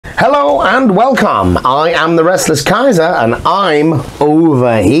Hello and welcome. I am the Restless Kaiser and I'm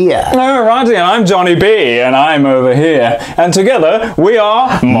over here. Alrighty, and I'm Johnny B and I'm over here. And together we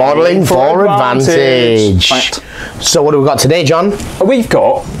are Modelling for Advantage. Right. So what have we got today, John? We've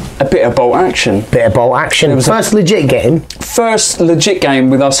got a bit of bolt action. Bit of bolt action. It was first legit game. First legit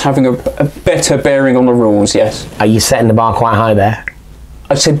game with us having a better bearing on the rules, yes. Are you setting the bar quite high there?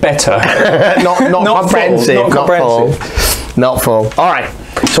 I said better. not comprehensive. Full, not comprehensive. Not full. All right.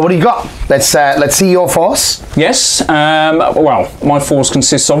 So what do you got? Let's see your force. Yes. Well, my force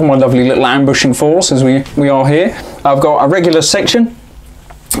consists of my lovely little ambushing force, as we are here. I've got a regular section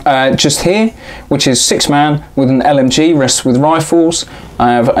just here, which is 6-man with an LMG, rests with rifles.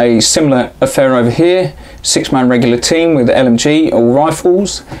 I have a similar affair over here, 6-man regular team with LMG, all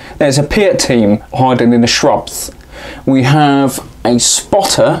rifles. There's a Piat team hiding in the shrubs. We have a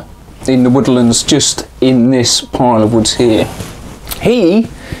spotter in the woodlands just in this pile of woods here. He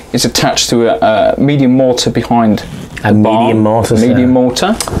is attached to a medium mortar behind a medium mortar. Medium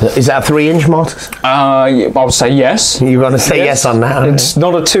mortar. Is that a 3-inch mortar? I would say yes. You're going to say yes on that? It's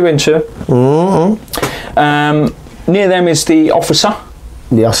not a 2-incher. Near them is the officer.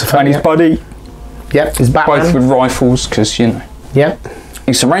 The officer. And his buddy. Yep, his Batman. Both with rifles, because, you know. Yep.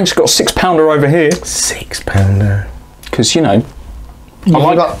 He's arranged, got a 6-pounder over here. 6-pounder. Because, you know. You've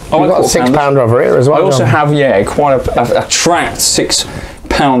got a 6-pounder over here as well. I also have, yeah, quite a tracked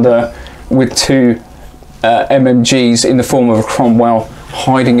 6-pounder with 2 MMGs in the form of a Cromwell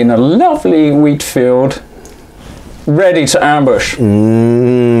hiding in a lovely wheat field, ready to ambush.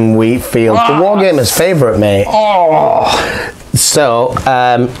 Wheat field. The Wargamer's favourite, mate. Oh. So,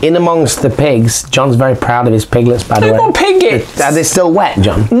 in amongst the pigs, John's very proud of his piglets, by the way. They've got piglets. Are they still wet,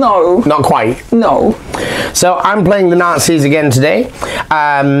 John? No. Not quite? No. So, I'm playing the Nazis again today.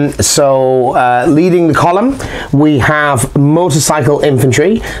 Leading the column, we have motorcycle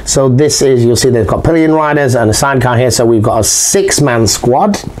infantry. So, this is, you'll see they've got pillion riders and a sidecar here. So, we've got a 6-man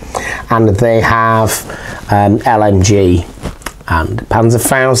squad, and they have LMG. And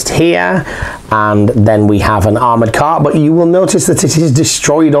Panzerfaust here, and then we have an armoured car, but you will notice that it is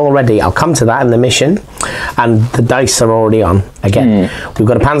destroyed already. I'll come to that in the mission, and the dice are already on again. We've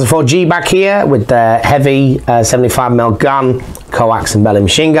got a Panzer IV-G back here with the heavy 75mm gun, coax and belly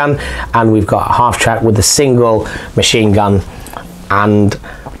machine gun, and we've got a half-track with a single machine gun. And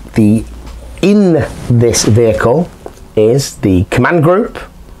in this vehicle is the command group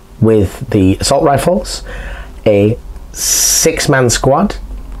with the assault rifles, a 6-man squad.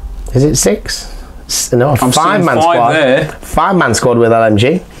 Is it 6? No, 5-man squad. 5-man squad with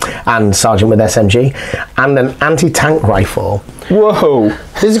LMG and sergeant with SMG and an anti-tank rifle. Whoa!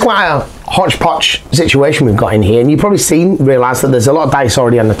 This is quite a hodgepodge situation we've got in here, and you've probably realised that there's a lot of dice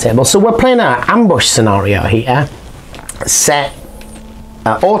already on the table. So we're playing an ambush scenario here, set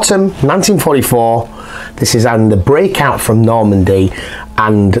autumn 1944. This is on the breakout from Normandy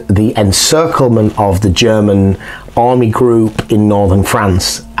and the encirclement of the German army group in northern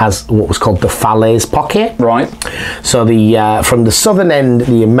France as what was called the Falaise pocket. Right. So from the southern end,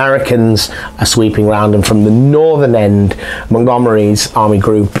 the Americans are sweeping around, and from the northern end, Montgomery's army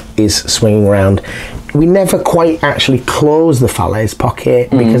group is swinging around. We never quite actually closed the Falaise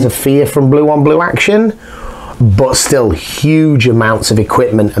pocket because of fear from blue-on-blue action. But still, huge amounts of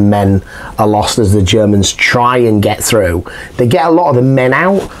equipment and men are lost as the Germans try and get through. They get a lot of the men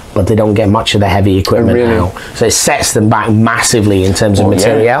out, but they don't get much of the heavy equipment out. So it sets them back massively in terms of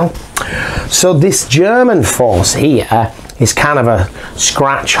material. Yeah. So this German force here is kind of a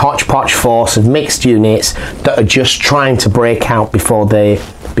scratch, hodgepodge force of mixed units that are just trying to break out before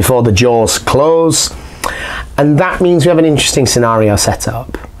the jaws close. And that means we have an interesting scenario set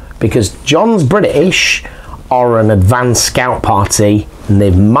up, because John's British are an advanced scout party, and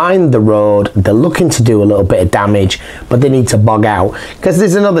they've mined the road. They're looking to do a little bit of damage, but they need to bug out because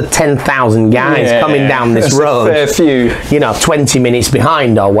there's another 10,000 guys coming down this road. A fair few. You know, 20 minutes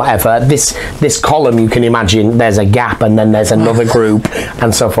behind or whatever. This column, you can imagine, there's a gap, and then there's another group,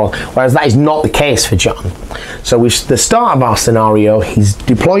 and so forth. Whereas that is not the case for John. So the start of our scenario, he's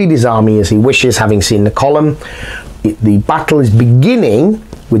deployed his army as he wishes, having seen the column. The battle is beginning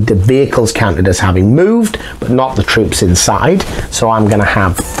with the vehicles counted as having moved, but not the troops inside. So I'm going to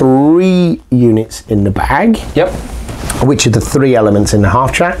have 3 units in the bag. Yep. Which are the 3 elements in the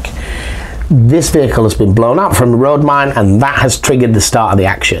half-track. This vehicle has been blown up from the road mine, and that has triggered the start of the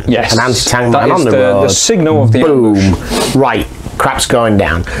action. Yes. An anti-tank mine on the road. The signal of the ambush. Right, crap's going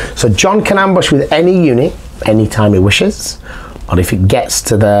down. So John can ambush with any unit, anytime he wishes. Or if it gets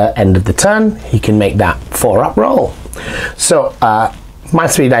to the end of the turn, he can make that 4-up roll. So, my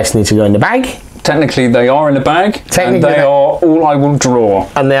 3 dice need to go in the bag. Technically, they are in a bag, and they are all I will draw.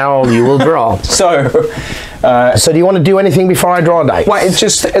 And they are all you will draw. So do you want to do anything before I draw dice? Well, it's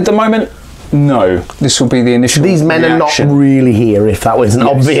just, at the moment, no. This will be the initial These men reaction. are not really here, if that wasn't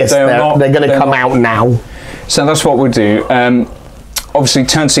obvious. They're going to come out now. So that's what we'll do. Obviously,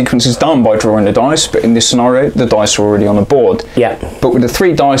 turn sequence is done by drawing the dice, but in this scenario, the dice are already on the board. Yeah. But with the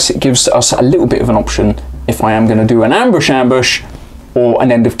 3 dice, it gives us a little bit of an option if I am going to do an ambush, or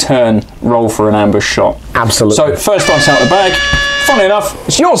an end of turn roll for an ambush shot. Absolutely. So first dice out of the bag. Funny enough,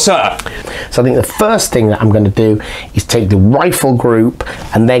 it's yours, sir. So I think the first thing that I'm going to do is take the rifle group,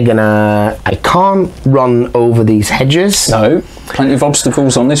 and they're going to... I can't run over these hedges. No, plenty of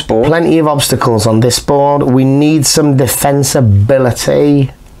obstacles on this board. Plenty of obstacles on this board. We need some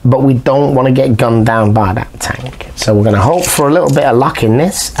defensibility, but we don't want to get gunned down by that tank. So we're going to hope for a little bit of luck in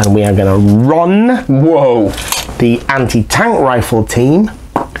this, and we are going to run the anti-tank rifle team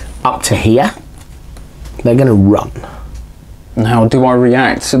up to here. They're going to run. How do I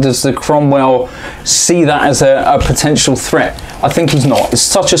react? So does the Cromwell see that as a potential threat? I think he's not. It's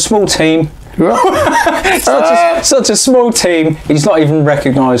such a small team. such a small team. He's not even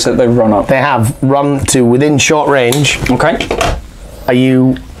recognised that they've run up. They have run to within short range. Okay. Are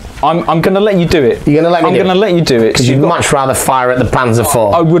you... I'm going to let you do it. You're going to let me I'm going to let you do it. Because you'd much rather fire at the Panzer IV.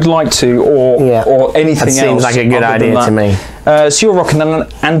 I would like to, or anything else. That seems like a good idea to me. So you're rocking an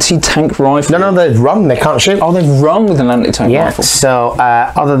anti-tank rifle? No, they've run. They can't shoot. Oh, they've run with an anti-tank rifle. So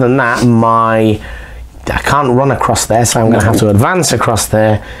other than that, I can't run across there, so I'm going to have to advance across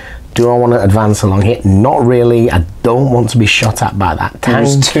there. Do I want to advance along here? Not really. I don't want to be shot at by that tank.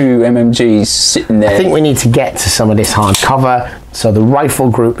 There's 2 MMGs sitting there. I think we need to get to some of this hard cover. So the rifle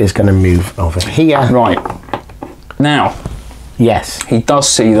group is going to move over here. Right. Now. Yes. He does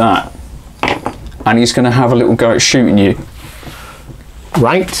see that. And he's going to have a little go at shooting you.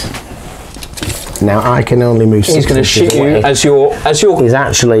 Right. Now I can only move 6 He's going to shoot you as your... He's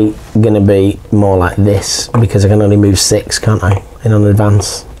actually going to be more like this, because I can only move 6, can't I? In an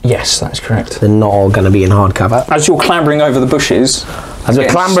advance. Yes, that's correct. They're not all going to be in hard cover. As you're clambering over the bushes, as we're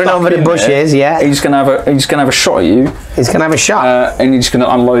clambering over the bushes, he's going to have a shot at you. He's going to have a shot, and he's going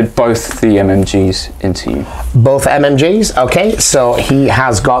to unload both the MMGs into you. Both MMGs, okay. So he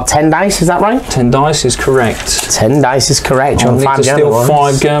has got 10 dice. Is that right? 10 dice is correct. 10 dice is correct. I'll need to steal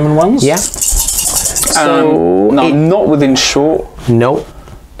 5 German ones. Yeah. So no, not within short. No.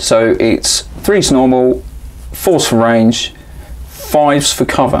 So it's 3's normal, 4's for range, 5's for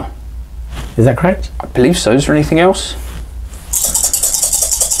cover. Is that correct? I believe so. Is there anything else?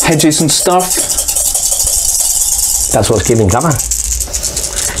 Hedges and stuff. That's what's giving cover.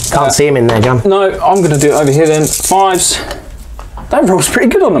 Can't see him in there, John. No, I'm going to do it over here then. 5's. That roll's pretty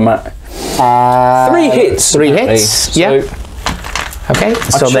good on the mat. 3 hits. 3 hits. Yeah. Okay,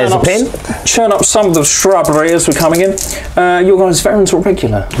 so there's a pin. Churn up some of the shrubbery as we're coming in. Your guys veterans or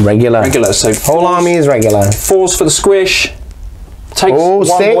regular? Regular. Regular. So whole army is regular. 4's for the squish. Takes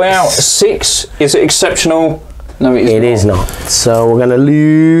 1 way out. 6. Is it exceptional? No, it is not. So we're going to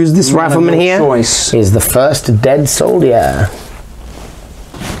lose this rifleman here. Choice. Is the first dead soldier.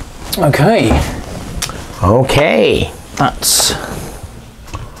 Okay. Okay. That's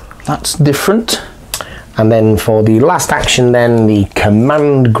different. And then for the last action then, the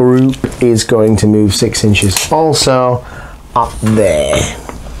command group is going to move 6 inches also up there.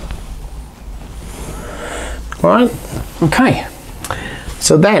 All right. Okay.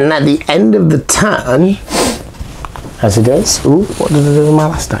 So then at the end of the turn, as it is, ooh, what did I do with my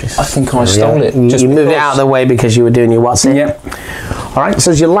last dice? I think I stole it. You moved it out of the way because you were doing your what's it? Yep. All right,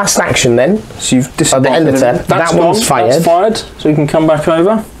 so it's your last action then. So you've at the end of turn, that one's fired. That's fired, so you can come back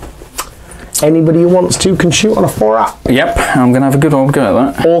over. Anybody who wants to can shoot on a 4-up. Yep, I'm going to have a good old go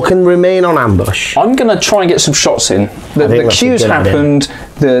at that. Or can remain on ambush. I'm going to try and get some shots in. The queue's happened,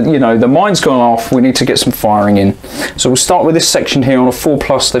 the mine's gone off, we need to get some firing in. So we'll start with this section here on a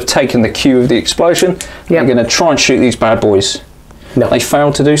 4+, they've taken the cue of the explosion. Yep. They're going to try and shoot these bad boys. No. They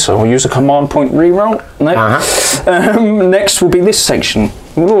failed to do so. I'll use a command point reroll. No. Next will be this section.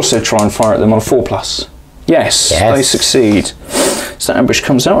 We'll also try and fire at them on a 4+. Yes, they succeed. So that ambush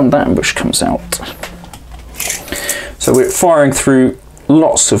comes out and that ambush comes out. So we're firing through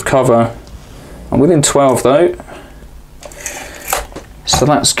lots of cover. I'm within 12 though. So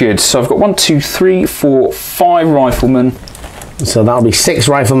that's good. So I've got 1, 2, 3, 4, 5 riflemen. So that'll be 6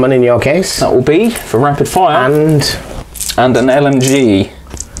 riflemen in your case. That will be for rapid fire. And an LMG.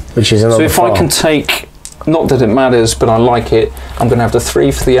 Which is another 4. So if I can take, not that it matters, but I like it, I'm going to have the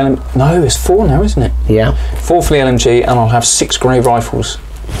 3 for the LMG. No, it's 4 now, isn't it? Yeah. 4 for the LMG, and I'll have 6 grey rifles.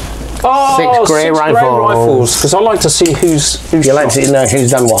 Oh, Six grey rifles. Because I like to see who's You like to know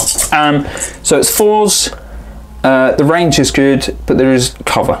who's done what? So it's 4s. The range is good, but there is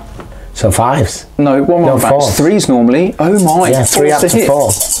cover. So 5s. No, one more back. 3s normally. Oh my! Yeah, 3 up to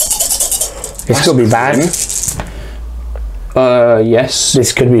 4. This could be bad. Yes.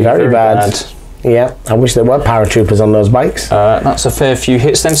 This could be very bad. Yeah, I wish there were paratroopers on those bikes. That's a fair few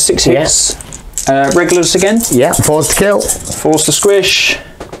hits then. 6 hits. Regulars again. Yeah, 4s to kill. 4s to squish.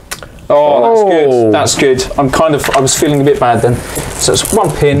 Oh, that's good. That's good. I was feeling a bit bad then. So it's 1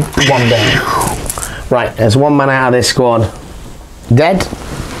 pin, 1 down. Right, there's 1 man out of this squad dead,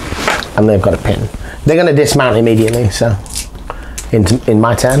 and they've got a pin. They're going to dismount immediately, so in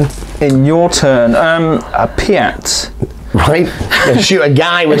my turn. In your turn, a Piat. Right, shoot a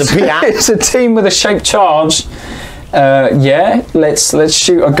guy with a Piat. It's a team with a shaped charge. Yeah, let's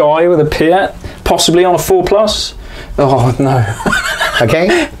shoot a guy with a Piat, possibly on a 4+. Oh no.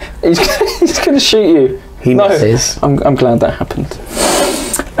 Okay. He's going to shoot you. He misses. I'm glad that happened.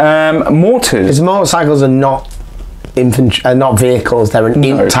 Mortars. Because motorcycles are not infantry, not vehicles. They're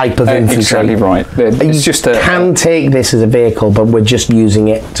an type of infantry. Exactly right. It's just can take this as a vehicle, but we're just using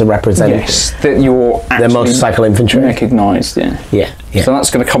it to represent. Yes, that you're actually motorcycle infantry. Recognised. Yeah. Yeah. Yeah. So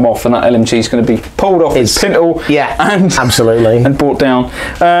that's going to come off, and that LMG is going to be pulled off its pintle. Yeah. And absolutely. And brought down.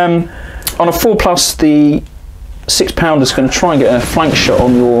 On a 4+, the 6-pounder is going to try and get a flank shot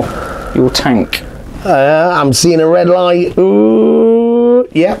on your tank. I'm seeing a red light. Ooh.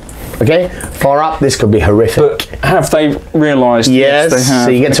 Yeah. Okay. 4 up. This could be horrific. But have they realised? Yes. They have.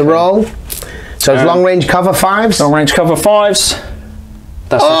 So you get to roll. So it's long range cover 5s. Long range cover 5s.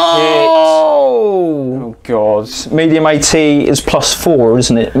 That's a hit. Oh god. Medium AT is +4,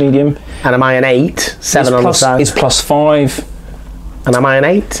 isn't it? Medium. And am I an 8? 7 on the side. It's +5. And am I an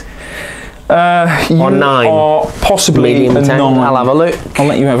 8? You or 9? Are possibly medium a 10. 9. I'll have a look. I'll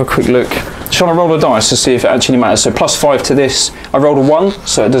let you have a quick look. Shall I roll a dice to see if it actually matters? So +5 to this. I rolled a 1,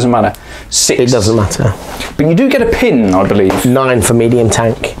 so it doesn't matter. 6. It doesn't matter. But you do get a pin, I believe. 9 for medium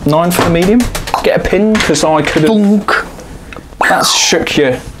tank. 9 for the medium. Get a pin because I could have. That's shook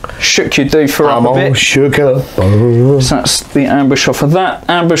your doofer up a bit. Shook up. So that's the ambush off of that.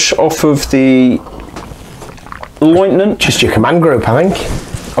 Ambush off of the lieutenant. Just your command group, I think.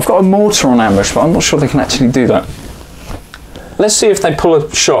 I've got a mortar on ambush, but I'm not sure they can actually do that. Let's see if they pull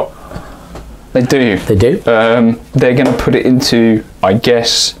a shot. They do. They do? They're going to put it into, I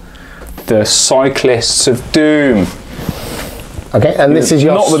guess, the Cyclists of Doom. Okay, and this is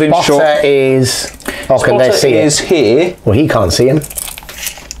your not within spotter shot. Is... Oh, can they see is it? Here. Well, he can't see him.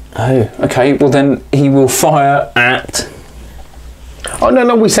 Oh, okay. Well, then he will fire at... Oh,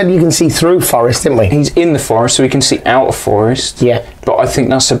 no, we said you can see through forest, didn't we? He's in the forest, so we can see out of forest. Yeah. But I think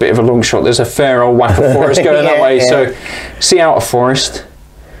that's a bit of a long shot. There's a fair old whack of forest going that way, so see out of forest.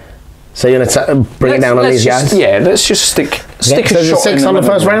 So you're going to bring it down on these guys? Yeah, let's just stick a shot. So there's a 6 on the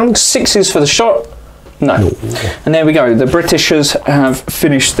first round? 6s for the shot. No. And there we go. The Britishers have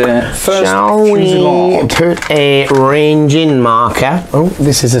finished their first Shall we put a range in marker? Oh,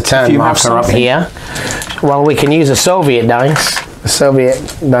 this is a turn marker up here. Well, we can use a Soviet dice. A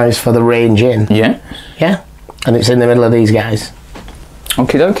Soviet dice for the range in. Yeah. Yeah. And it's in the middle of these guys.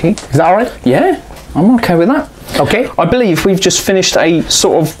 Okie dokie. Is that all right? Yeah. I'm okay with that. Okay. I believe we've just finished a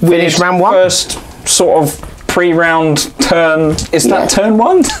sort of round 1? First sort of pre-round turn. Is that turn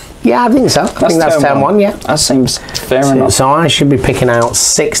 1? Yeah, I think so. I think that's turn 1, yeah. That seems fair enough. So I should be picking out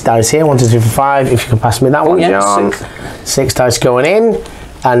 6 dice here. 1, 2, 3, 4, 5. If you can pass me that one, John. 6 dice going in.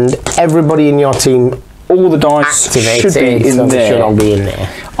 And everybody in your team, all the dice activated, should be in there. Should all be in there.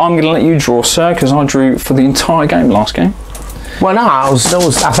 I'm going to let you draw, sir, because I drew for the entire game last game. Well, no, I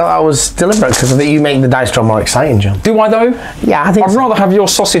thought that was deliberate because I think you make the dice draw more exciting, John. Do I though? Yeah, I think. I'd rather have your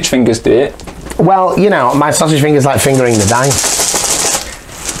sausage fingers do it. Well, you know, my sausage fingers like fingering the dice.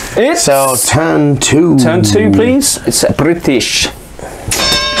 So turn 2. Turn 2, please. It's British.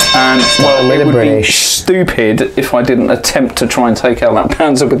 And well, it would be stupid if I didn't attempt to try and take out that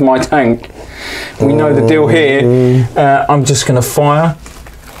Panzer with my tank. We know the deal here. I'm just going to fire.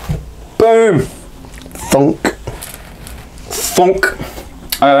 Boom. Thunk. Thunk.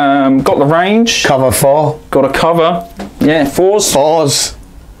 Got the range. Cover 4. Got a cover. Yeah, 4s.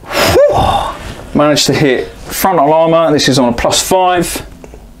 4s. Managed to hit frontal armour. This is on a +5.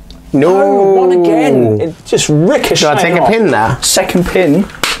 No. 1 again. It just ricocheted. Should I take a pin there? Second pin.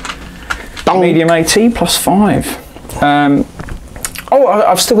 Donk. Medium AT +5. Oh,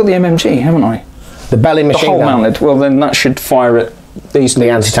 I've still got the MMG, haven't I? The belly machine gun. The whole mounted. Well, then that should fire at these. The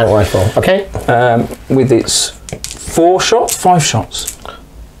anti-tank rifle. Okay. With its 5 shots.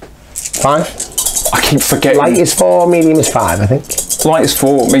 5. I keep forgetting. Light is 4, medium is 5, I think. Light is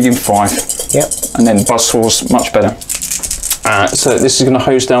 4, medium 5. Yep. And then buzzsaw's much better. So this is going to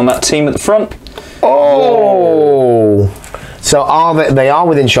hose down that team at the front. Oh! So they are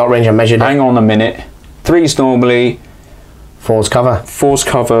within shot range? I measured it. Hang on a minute. 3's normally. 4's cover. 4's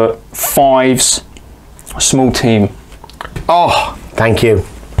cover. 5's small team. Oh, thank you.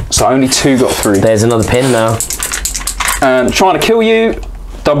 So only 2 got through. There's another pin now. And trying to kill you,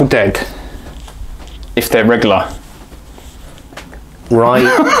 double dead. If they're regular. Right.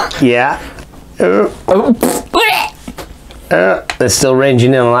 Yeah. They're still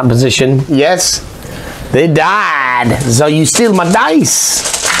ranging in on that position. Yes. They died. So you steal my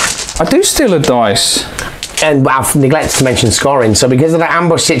dice. I do steal a dice. And I've neglected to mention scoring. So because of the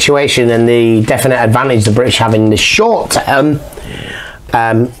ambush situation and the definite advantage the British have in the short term,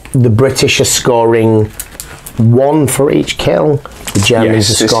 the British are scoring 1 for each kill. The Germans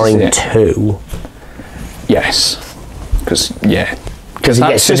are scoring 2. Yes. Because he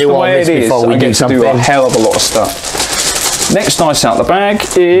gets to do all this before we do something. I get to do a hell of a lot of stuff. Next dice out the bag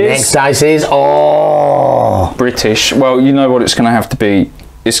is... Next dice is... British. Well, you know what it's going to have to be.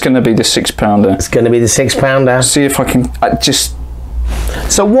 It's going to be the 6-pounder. It's going to be the 6-pounder. See if I can...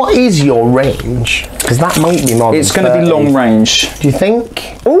 So what is your range? Because that might be more than It's going to be long range. Do you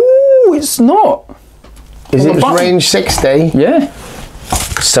think? Oh, it's not. Is it range 60? Yeah.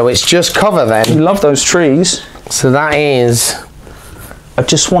 So it's just cover then. You love those trees. So that is... I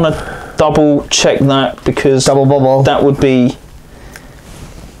just want to double check that because... Double bubble. That would be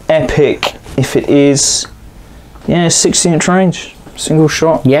epic if it is... Yeah, 60-inch range. Single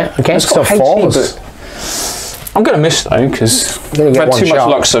shot. Yeah, okay. It's so got 4s. I'm going to miss though because I've had too much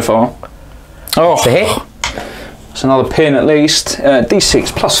luck so far. Oh, it's a hit. It's another pin at least.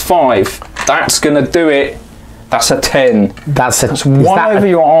 D6 plus 5. That's going to do it. That's a 10. That's 1 over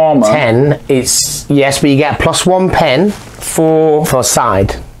your armour. 10. It's yes, but you get a +1 pen for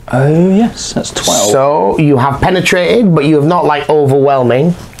side. Oh yes, that's 12. So you have penetrated, but you have not like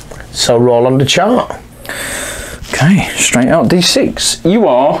overwhelming. So roll on the chart. Okay, straight out D6. You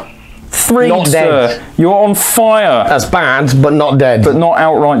are 3, not dead. Sir. You're on fire. That's bad, but not dead. But not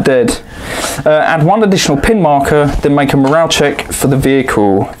outright dead. Add 1 additional pin marker, then make a morale check for the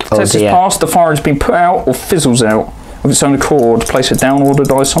vehicle. Test is passed, the fire has been put out or fizzles out of its own accord. Place a down order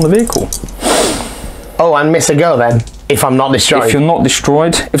dice on the vehicle. Oh, and miss a go then, if I'm not destroyed. If you're not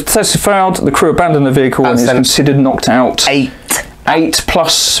destroyed. If the test is failed, the crew abandon the vehicle and is considered knocked out. 8. 8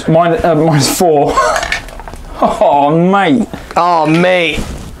 plus minus 4. Oh, mate. Oh, mate.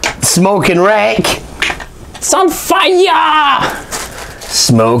 Smoking wreck. It's on fire!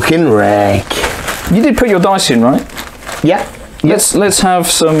 Smoking wreck. You did put your dice in, right? Yeah. Let's have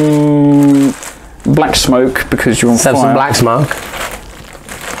some black smoke because you're on fire. Have some black smoke.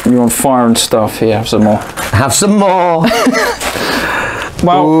 You're on fire and stuff. Here, have some more. Have some more.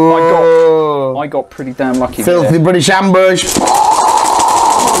 Well, I got pretty damn lucky. Filthy there. British ambush.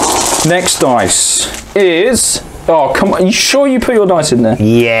 Next dice is... Oh, come on. Are you sure you put your dice in there? Yeah.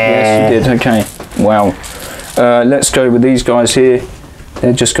 Yes, you did. Okay. Wow. Let's go with these guys here.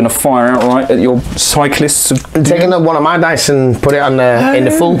 They're just going to fire outright at your cyclists. I'm taking up one of my dice and put it on in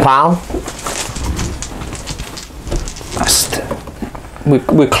the full pile.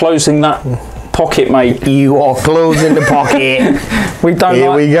 We're closing that pocket, mate. You are closing the pocket. We don't.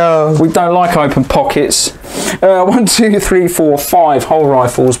 Here we go. We don't like open pockets. 1, 2, 3, 4, 5 whole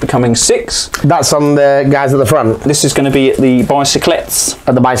rifles, becoming 6. That's on the guys at the front. This is going to be at the bicyclettes.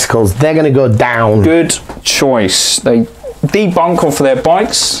 At the bicycles, they're going to go down. Good choice. They debunk off their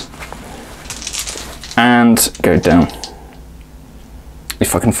bikes and go down.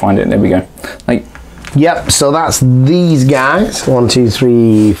 If I can find it, there we go. Yep, so that's these guys. 1, 2,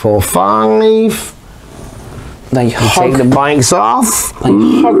 3, 4, 5. They take the bikes off. They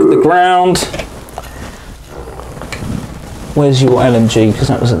hug the ground. Where's your LMG? Because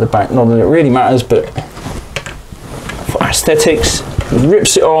that was at the back. Not that it really matters, but for aesthetics, it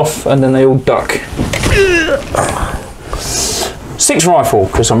rips it off and then they all duck. 6 rifle,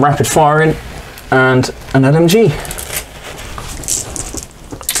 because I'm rapid firing, and an LMG.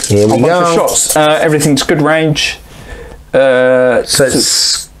 Here we go. Bunch of shots. Everything's good range. So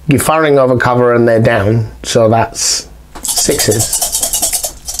it's, you're firing over cover and they're down. So that's 6s.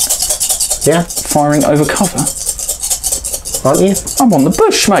 Yeah? Firing over cover. Aren't you? I'm on the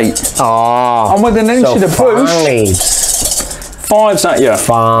bush, mate. Oh. I'm within an inch of the bush. 5s at you.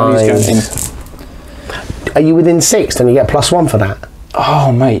 5s. Are you within 6? Then you get +1 for that.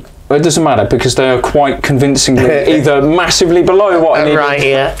 Oh, mate. Well, it doesn't matter because they are quite convincingly either massively below what I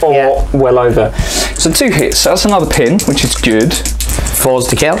needed or well over. So 2 hits. That's another pin, which is good. 4s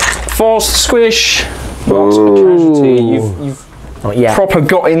to kill. 4s to squish. Lots of casualty. Not yet. Proper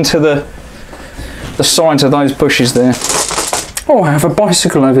got into the sides of those bushes there. Oh, I have a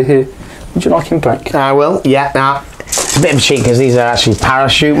bicycle over here. Would you like him back? I will. Yeah. Now it's a bit of a cheat because these are actually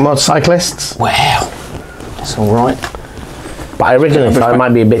parachute motorcyclists. Wow, that's all right. But I originally thought it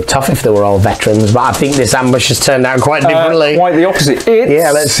might be a bit tough if they were all veterans, but I think this ambush has turned out quite differently. Quite the opposite.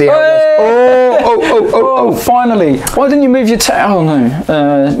 Yeah, let's see how it goes. Oh, finally. Why didn't you move your tail? Oh,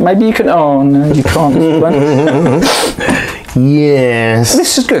 no. Maybe you can... Oh, no, you can't. Yes.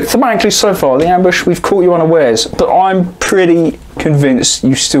 This is good. Thematically, so far, the ambush, we've caught you unawares, but I'm pretty convinced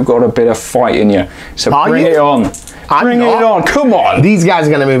you've still got a bit of fight in you. So bring it on. Bring it on. Come on. These guys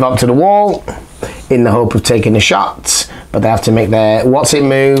are going to move up to the wall in the hope of taking the shots, but they have to make their what's-it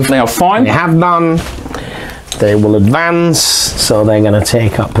move. They are fine. They have done. They will advance, so they're going to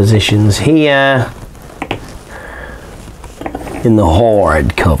take up positions here in the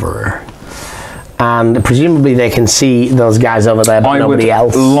horde cover. And presumably they can see those guys over there, but nobody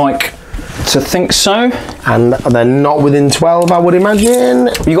else. I would like to think so. And they're not within 12, I would imagine.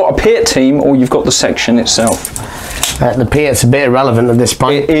 You've got a peer team, or you've got the section itself. The peer's a bit irrelevant at this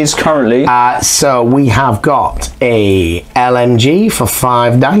point. It is currently. So we have got a LMG for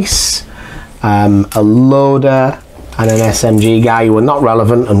 5 dice, a loader, and an SMG guy who are not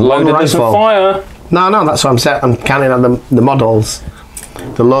relevant, and Loader one doesn't rifle. fire. No, that's what I'm saying. I'm counting on the models.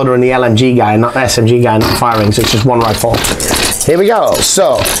 The loader and the LMG guy, not the SMG guy, not firing, so it's just one rifle. Here we go.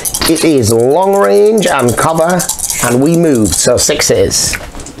 So it is long range and cover, and we moved, so 6s.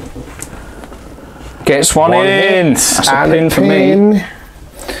 Gets one in. That's a pin for me.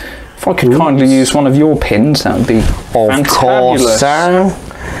 If I could kindly use one of your pins, that would be Of course, sir.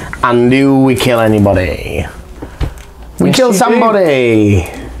 And do we kill anybody? We Yes, kill you do. somebody.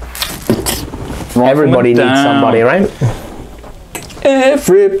 Everybody needs somebody, right?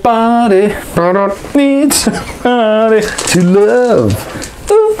 Everybody needs somebody To love.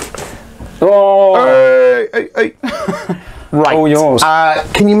 Oh, Hey. Right. all yours.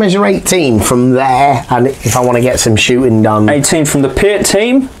 Can you measure 18 from there? And if I want to get some shooting done, 18 from the pit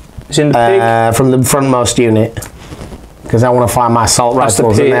team. Is in the pig. from the frontmost unit, because I want to fire my assault That's the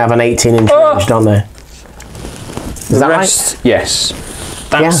rifles, and pit. they have an 18-inch range, don't they? Is that Rest, yes.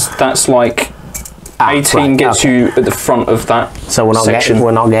 That's Yeah. that's like 18 right, gets okay. you at the front of that So we're not section.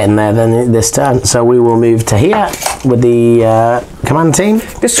 getting there then this turn. So we will move to here with the command team.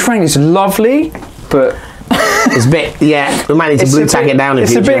 This terrain is lovely, but It's a bit, yeah. We might need to blue tack it down in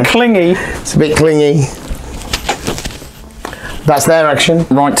it's future. a bit clingy. It's a bit clingy. That's their action.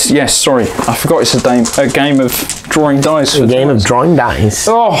 Right, yes, sorry. I forgot it's a game of drawing dice. A game of drawing dice.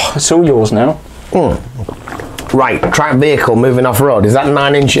 Oh, it's all yours now. Right, track vehicle moving off road. Is that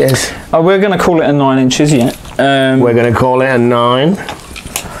 9 inches? Oh, we're going to call it a 9 inches, yeah. We're going to call it a 9.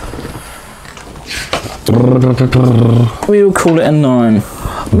 We will call it a 9.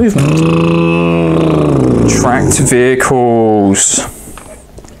 Movement. Tracked vehicles.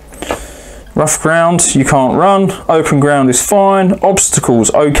 Rough ground, you can't run. Open ground is fine.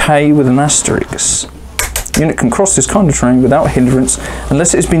 Obstacles, okay with an asterisk. Unit can cross this kind of terrain without hindrance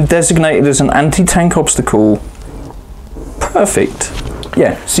unless it has been designated as an anti-tank obstacle. Perfect.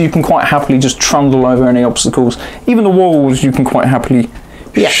 Yeah, so you can quite happily just trundle over any obstacles. Even the walls you can quite happily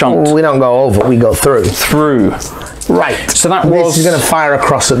shunt We don't go over, we go through. through. Right. So that This was is going to fire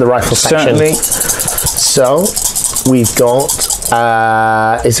across at the rifle section. certainly. So we've got.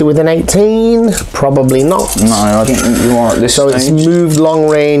 Is it with an 18? Probably not. No, I don't think you are at this So stage. it's moved long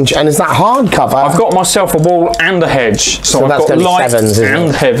range, and is that hard cover? I've got myself a wall and a hedge, so I've that's got gonna be light 7s, isn't and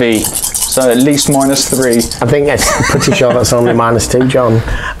it? heavy. So at least -3. I think it's pretty sure that's only -2, John.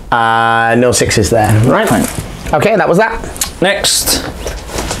 No 6s there. Right. Okay. Okay, that was that. Next.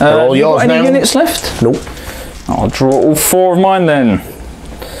 They're all you yours got any now. units left? Nope. I'll draw all 4 of mine then.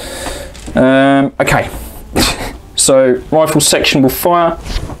 Okay. So rifle section will fire,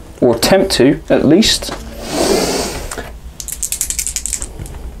 or attempt to at least.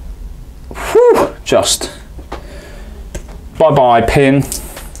 Whew, just. Bye bye pin.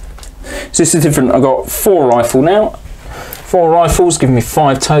 So this is different. I've got 4 rifle now. 4 rifles give me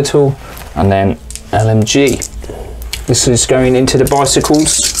 5 total, and then LMG. This is going into the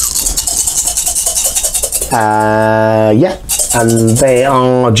bicycles. Yeah, and they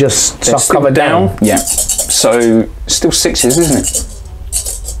are just They're soft still cover down. Yeah. So still 6s, isn't it?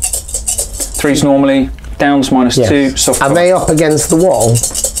 3s normally. Downs -2. Soft Are cover. they up against the wall?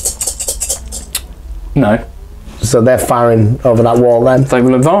 No. So they're firing over that wall then? They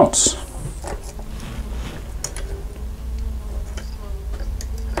will advance.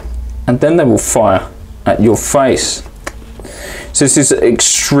 And then they will fire at your face. So this is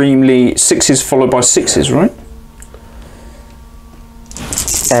extremely 6s followed by 6s, right?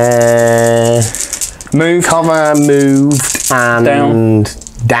 Moved. Cover, moved, and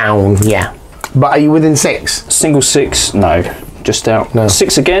down. Yeah. But are you within 6? Single 6, no. Just out. No.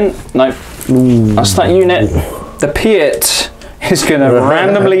 6 again, no. That's that unit. The Piet is going to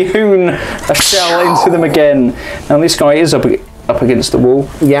randomly hoon a shell into them again. Now this guy is up against the wall.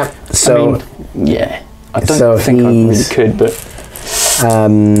 Yeah. So, I mean, yeah. I don't think I really could, but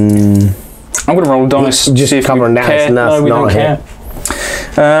I'm going to roll dice. Just see if covering we that. care. No, we don't care.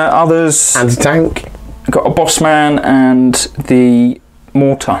 Others. Anti-tank. Got a boss man and the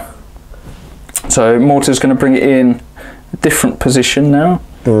mortar. So mortar's going to bring it in a different position now.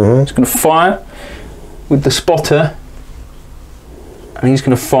 It's going to fire with the spotter, and he's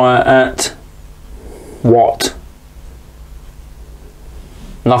going to fire at what?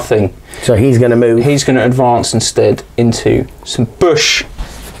 Nothing. So he's going to move. He's going to advance instead into some bush.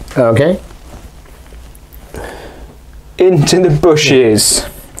 Okay. Into the bushes.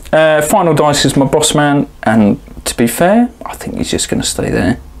 Final dice is my boss man, and to be fair, I think he's just going to stay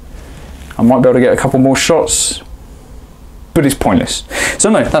there. I might be able to get a couple more shots, but it's pointless. So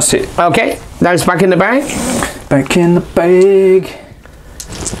no, that's it. Okay, that's back in the bag. Back in the bag.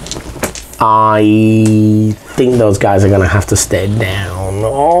 I think those guys are going to have to stay down.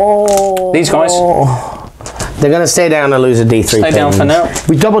 Oh, these guys? They're going to stay down and lose a D3 Stay down for now.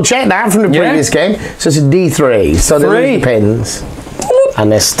 We double checked that from the previous game, so it's a D3. So they lose the pins. And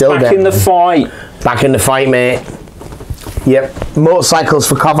they're still back down. in the fight. Back in the fight, mate. Yep, motorcycles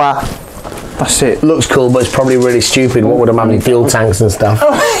for cover. That's it. Looks cool, but it's probably really stupid. What would have having fuel tanks and stuff?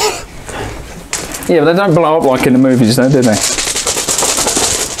 Yeah, but they don't blow up like in the movies, though, do they?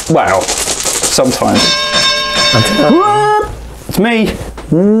 Well, sometimes. It's me.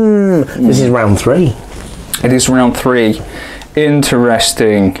 This is round 3. It is round 3.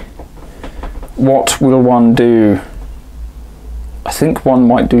 Interesting. What will one do? I think one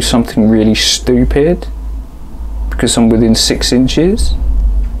might do something really stupid because I'm within 6 inches.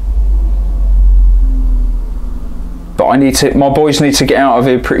 But I need to, my boys need to get out of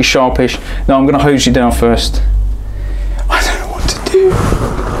here pretty sharpish. No, I'm going to hose you down first. I don't know what to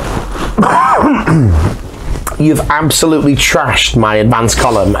do. You've absolutely trashed my advanced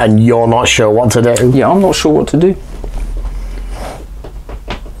column and you're not sure what to do. Yeah, I'm not sure what to do.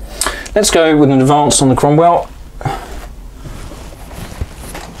 Let's go with an advance on the Cromwell.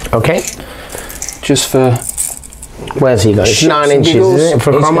 Okay. Just for... Where's he going? It's 9 inches, isn't it,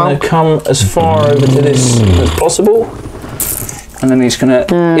 for Cromwell? He's going to come as far over to this as possible. And then he's going to,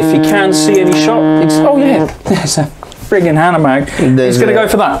 if he can see any shot, it's, oh yeah, there's a friggin' Hanamag. He's going to go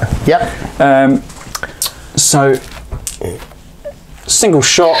for that. Yep. So, single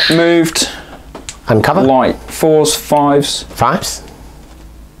shot, moved. And cover? Light. 4s, 5s. 5s?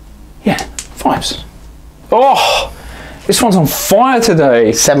 Yeah, 5s. Oh! This one's on fire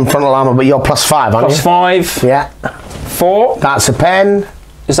today. 7 frontal armour, but you're +5, aren't you? +5. Yeah. 4. That's a pen.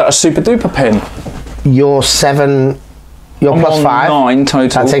 Is that a super duper pen? You're 7. You're I'm +5. 9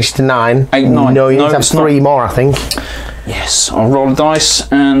 total. That takes you to 9. 8, 9. No, you need to have 3 more, I think. Yes, I'll roll a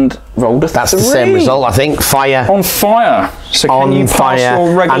dice and roll a 3. That's the same result, I think. Fire. On fire. So can you pass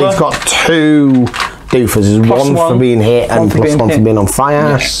your regular? And he's got 2 doofers. There's one for being hit and +1 for being on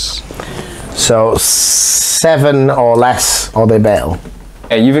fire. Yes. So 7 or less, or they bail.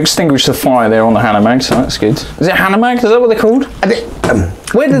 Yeah, you've extinguished the fire there on the Hanamag, so that's good. Is it Hanamag? Is that what they're called?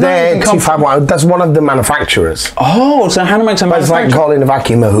 Where did that even come from? That's one of the manufacturers. Oh, so Hanamag's a manufacturer. It's like calling a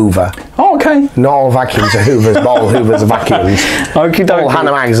vacuum a Hoover. Oh, okay. Not all vacuums are Hoovers, but all Hoovers are vacuums. Okie dokie. All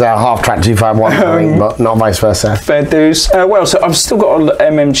Hanamags are half-track 251, I think, but not vice versa. Fair dues. Well, so I've still got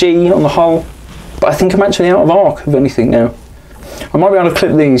an MMG on the hull, but I think I'm actually out of arc of anything now. I might be able to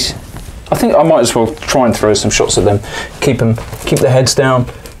clip these. I think I might as well try and throw some shots at them. Keep their heads down.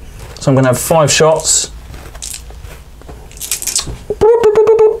 So I'm going to have 5 shots.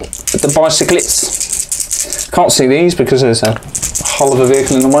 With the bicyclettes. Can't see these because there's a hull of a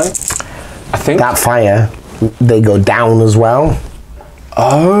vehicle in the way. I think. That fire, they go down as well.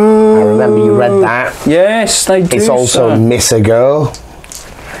 Oh. I remember you read that. Yes, they do. It's also miss a go.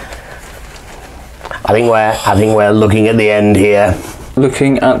 I think we're looking at the end here.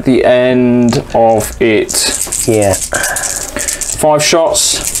 Looking at the end of it. Yeah. 5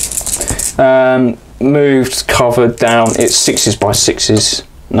 shots. Moved, covered, down. It's 6s by 6s.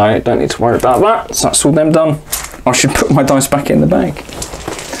 No, don't need to worry about that. So that's all them done. I should put my dice back in the bag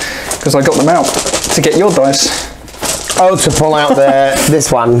because I got them out to get your dice. Oh, to pull out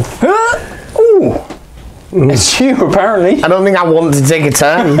this one. Ooh. It's you, apparently. I don't think I want to take a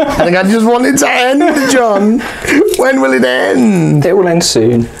turn. I think I just want it to end, John. When will it end? It will end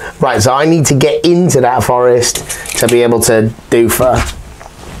soon. Right, so I need to get into that forest to be able to do for.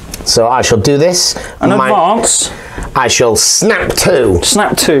 So I shall do this. And advance. I shall snap 2.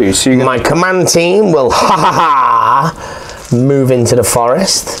 Snap 2. So my command team will move into the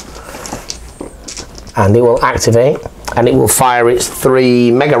forest, and it will activate, and it will fire its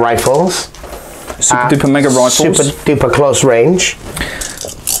 3 mega rifles. Super duper mega rifles. Super duper close range.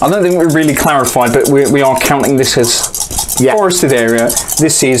 I don't think we really clarified, but we are counting this as forested area.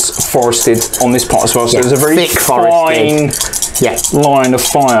 This is forested on this part as well, so there's a very thick fine line of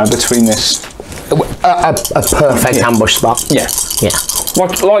fire between this. A perfect ambush spot. Yeah. Yeah.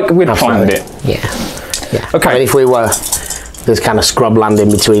 Like we'd planned it. Yeah. Yeah. Okay. I mean, if we were, there's kind of scrub land in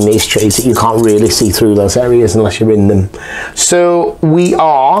between these trees that you can't really see through those areas unless you're in them. So we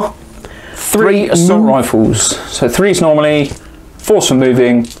are 3 assault rifles. So 3's normally, 4's for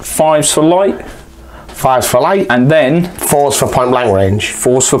moving, 5's for light. 5's for light. And then 4's for point blank range.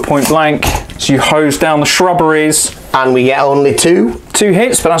 4's for point blank. So you hose down the shrubberies. And we get only 2. 2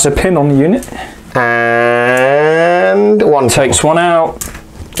 hits, but that's a pin on the unit. And 1 takes 1 out.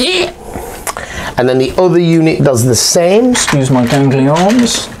 Yeah. And then the other unit does the same. Excuse my gangly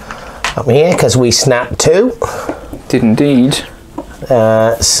arms. Up here, because we snapped 2. Did indeed.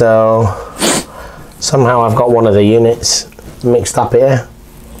 So somehow I've got one of the units mixed up here.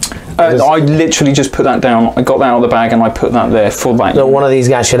 I literally just put that down. I got that out of the bag and I put that there for that. So one of these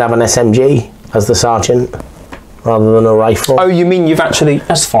guys should have an SMG as the sergeant rather than a rifle. Oh, you mean you've actually...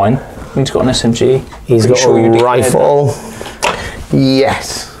 That's fine. He's got an SMG. He's got a rifle.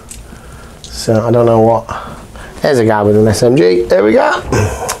 Yes. So I don't know what... There's a guy with an SMG. There we go.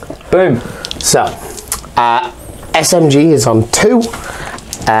 Boom. So, SMG is on 2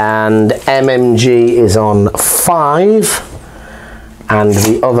 and MMG is on 5. And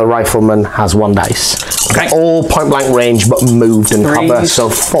the other rifleman has 1 dice. Okay. All point blank range, but moved and cover. So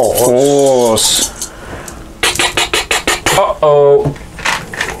 4's. Uh-oh.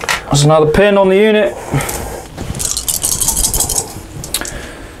 There's another pin on the unit.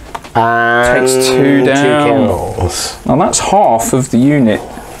 And takes 2 down. 2 kills. Now that's half of the unit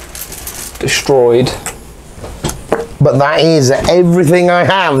destroyed. But that is everything I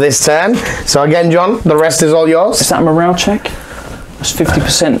have this turn. So again, John, the rest is all yours. Is that a morale check? That's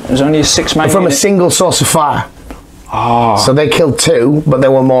 50%. There's only a 6-man From a single source of fire. Ah. So they killed 2, but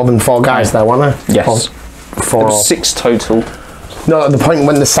there were more than 4 guys there, weren't there? Yes. 4 there was 6 total. No, at the point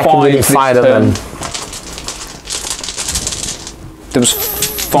when the second unit fired at them. There was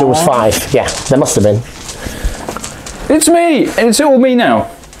 5? There was 5, yeah. There must have been. It's me! It's all me now.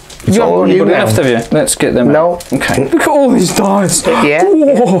 It's you haven't all got you anybody now. left, have you? Let's get them out. No. Okay. Look at all these dice. Yeah.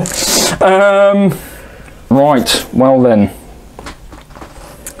 Right. Well then.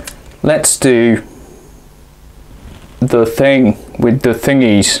 Let's do the thing with the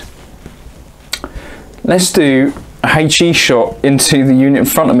thingies. Let's do a HE shot into the unit in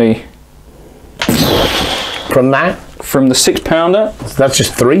front of me. From that? From the 6-pounder. So that's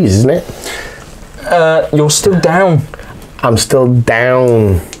just 3s, isn't it? You're still down. I'm still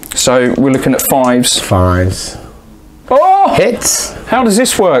down. So we're looking at 5s. 5s. Oh! Hits. How does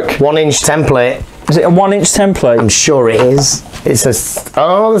this work? 1-inch template. Is it a 1-inch template? I'm sure it is. It's a...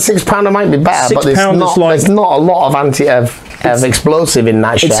 Oh, the 6-pounder might be better, but there's not a lot of of explosive in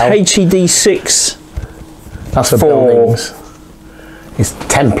that shell. It's HED 6. That's for buildings. It's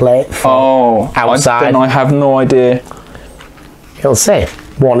template for outside. Then I have no idea. It'll say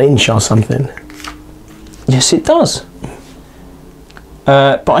 1-inch or something. Yes, it does.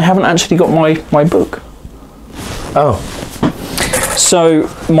 But I haven't actually got my book. Oh. So,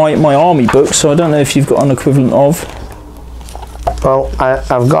 my army book, so I don't know if you've got an equivalent of. Well,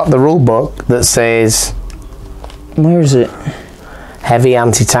 I've got the rule book that says... Where is it? Heavy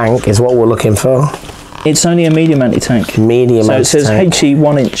anti-tank is what we're looking for. It's only a medium anti-tank. Medium anti-tank. So it says HE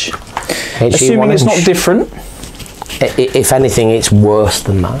 1-inch. Assuming it's not different. If anything, it's worse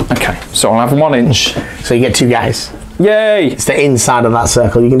than that. Okay, so I'll have 1-inch. So you get 2 guys. Yay! It's the inside of that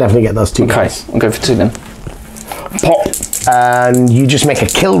circle. You can definitely get those 2 guys. Okay, I'll go for 2 then. Pop. And you just make a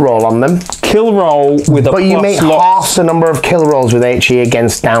kill roll on them. Kill roll with a But you make half the number of kill rolls with HE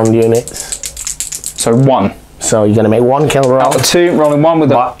against downed units. So 1. So you're going to make 1 kill roll. Out of 2, rolling 1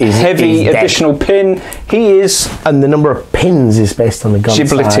 with a heavy additional pin. He is... And the number of pins is based on the gun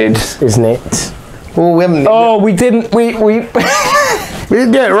gibleted, size, isn't it? Well, we haven't... Oh, we didn't... We we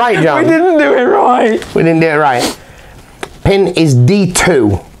didn't do it right, John. We didn't do it right. We didn't do it right. Pin is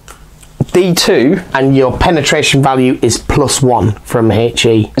D2. D2? And your penetration value is +1 from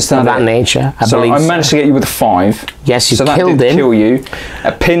HE. Is that nature, I so believe. I managed to get you with a 5. Yes, you so killed that did him. Kill you.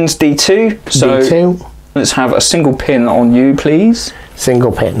 A pin's D2. So D2. Let's have a single pin on you, please.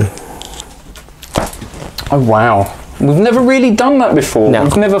 Single pin. Oh, wow. We've never really done that before. No.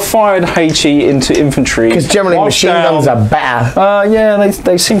 We've never fired HE into infantry. Because generally Whilst machine guns are better. Yeah,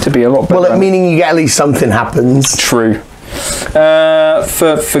 they seem to be a lot better. Well, meaning you get at least something happens. True. For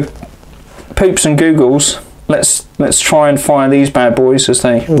poops and googles, let's try and fire these bad boys as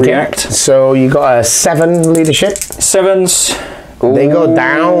they react. So you got a 7 leadership. 7s. They go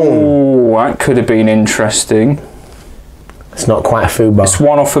down. Oh, that could have been interesting. It's not quite a foobar. It's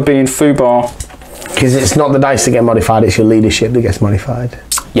one off for being foobar. Because it's not the dice that get modified, it's your leadership that gets modified.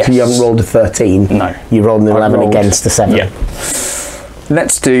 Yes. So you haven't rolled a 13. No. You rolled an 11 against the 7. Yeah.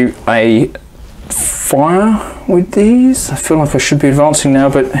 Let's do a fire with these. I feel like I should be advancing now,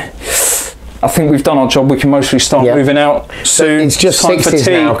 but I think we've done our job. We can mostly start moving out soon. It's just Time for 6s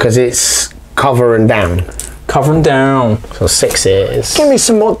tea. now because it's cover and down. Cover and down. So 6s. Give me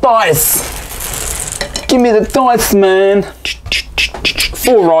some more dice. Give me the dice, man.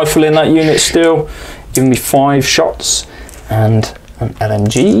 4 rifle in that unit still. Give me 5 shots and an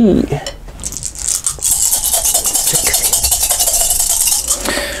LMG.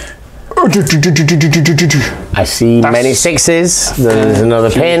 I see many 6s. There's another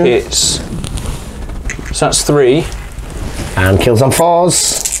pin. So that's 3. And kills on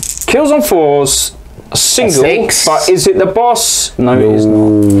 4s. Kills on 4s. A single. 6. But is it the boss? No, it is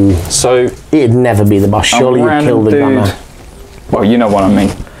not. So it'd never be the boss. Surely you'd kill the gunner. Well, you know what I mean.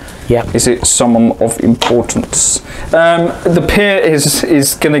 Yeah. Is it someone of importance? The peer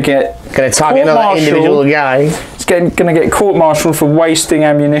is going to get... Going to target another individual guy. It's going to get court-martialed for wasting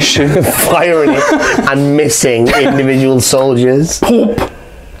ammunition. Firing it and missing individual soldiers. Pop!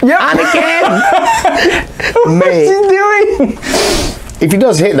 Yeah. And again! What's he doing? If he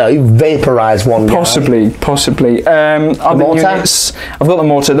does hit though, you vaporise one guy. Possibly. Other mortar? units, I've got the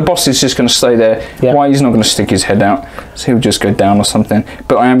mortar. The boss is just going to stay there. Yeah. Why? He's not going to stick his head out. So he'll just go down or something.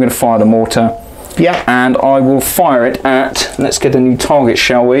 But I am going to fire the mortar. Yeah. And I will fire it at, let's get a new target,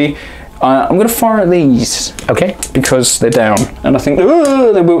 shall we? I'm going to fire at these. Okay. Because they're down. And I think, they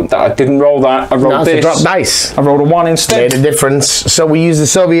will. I didn't roll that. I rolled this. A drop dice. I rolled a 1 instead. Made a difference. So we use the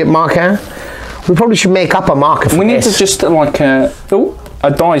Soviet marker. We probably should make up a marker for We need this. to just like a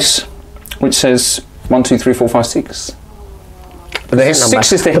dice which says 1, 2, 3, 4, 5, 6. But the hit number.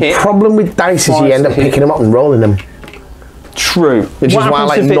 6 is the hit. The problem with dice is you end up picking them up and rolling them. True. Which is why I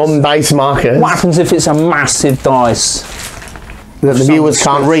like non-dice markers. What happens if it's a massive dice? That the viewers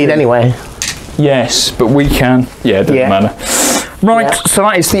can't read anyway. Yes, but we can. Yeah, it doesn't matter. Right, so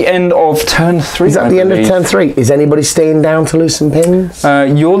that is the end of turn 3. Is that the end of turn 3? Is anybody staying down to loosen pins?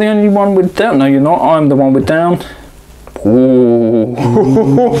 You're the only one with down. No, you're not. I'm the one with down. Ooh.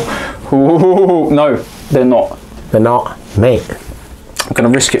 Ooh. No, they're not. They're not. Mate. I'm going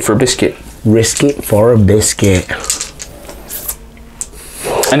to risk it for a biscuit. Risk it for a biscuit.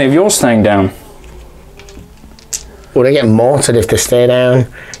 Any of yours staying down? Will they get mortared if they stay down?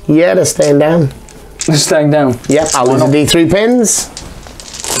 Yeah, they're staying down. They're staying down. Yep, I'll lose the D3 pins.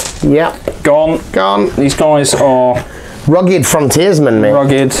 Yep. Gone. Gone. These guys are... rugged frontiersmen, mate.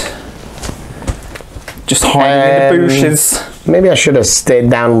 Rugged. Just hiding in the bushes. Maybe I should have stayed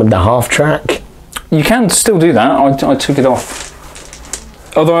down with the half track. You can still do that. I took it off.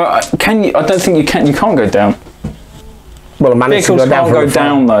 Although, can you? I don't think you can. You can't go down. Well, I managed to Vehicles go down. can't go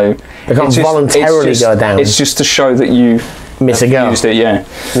down though. They can't voluntarily go down. It's just to show that you miss a go. Used it, yeah.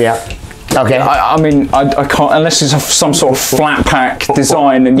 Yeah. Okay. I mean, I can't unless it's some sort of flat pack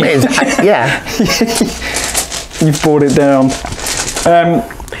design and yeah. You've brought it down.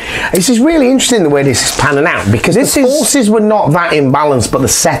 This is really interesting the way this is panning out because the forces were not that imbalanced, but the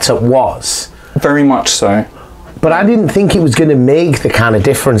setup was. Very much so. But I didn't think it was going to make the kind of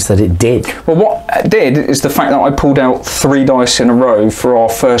difference that it did. Well, what it did is the fact that I pulled out 3 dice in a row for our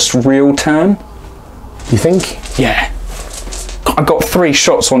first real turn. You think? Yeah. I got 3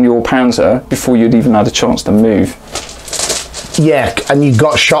 shots on your Panzer before you'd even had a chance to move. Yeah, and you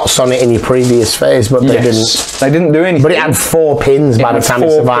got shots on it in your previous phase, but they didn't. They didn't do anything. But it had 4 pins by the time it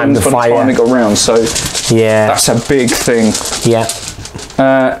survived the fire. By the time it got round, so yeah, that's a big thing. Yeah.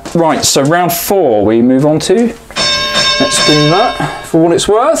 Right, so round 4 we move on to. Let's do that for what it's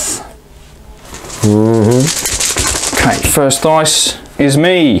worth. Okay, first dice is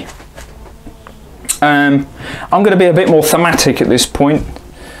me. I'm going to be a bit more thematic at this point.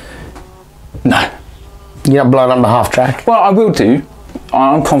 No. You're not blowing up the half track? Well, I will do.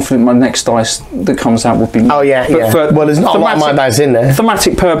 I'm confident my next dice that comes out will be... Oh, yeah, yeah. Well, there's not a lot of my dice in there.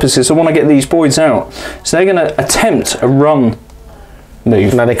 Thematic purposes, I want to get these boys out. So they're going to attempt a run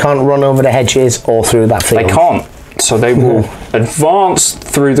move. Now, they can't run over the hedges or through that field. They can't. So they will advance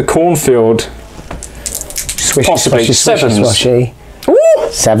through the cornfield. Swishy, possibly swishy, 7s. swishy. Ooh!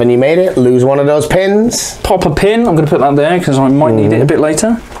 7, you made it. Lose one of those pins. Pop a pin. I'm going to put that there because I might need it a bit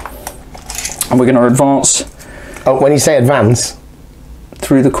later. And we're going to advance. Oh, when you say advance,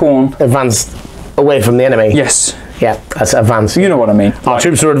 through the corn. Advance away from the enemy. Yes. Yeah, that's advance. You know what I mean. Our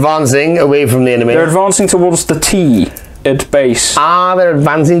troops are advancing away from the enemy. They're advancing towards the T at base. Ah, they're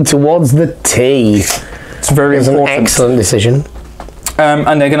advancing towards the T. It's very important. An excellent decision.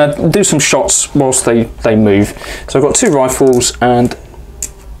 And they're going to do some shots whilst they move. So I've got 2 rifles and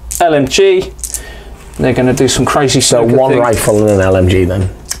LMG. They're going to do some crazy So things. 1 rifle and an LMG then.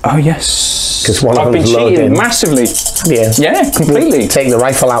 Oh yes. Because one I've of been them's loaded. cheating massively. Yeah. Yeah, completely. Take the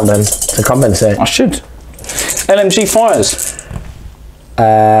rifle out then to compensate. I should. LMG fires.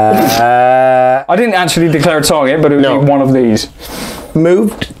 I didn't actually declare a target, but it would be one of these.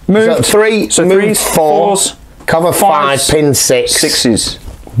 Moved. Moved. So 3. So moved 3s, 4. 4s, Cover 5. Pin 6. 6s.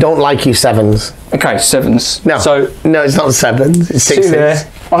 Don't like you 7s. Okay, 7s. No. So no, it's not 7s. It's 2 there. 6s.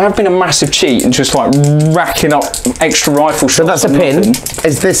 I have been a massive cheat and just like racking up extra rifle shots. So that's a pin.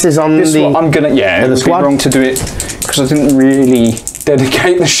 This is on this the. What I'm gonna. Yeah, it would be wrong to do it because I didn't really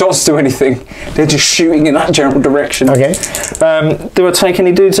dedicate the shots to anything. They're just shooting in that general direction. Okay. Do I take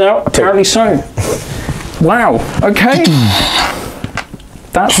any dudes out? Apparently so. Wow. Okay.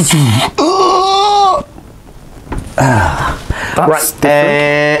 That's. Right.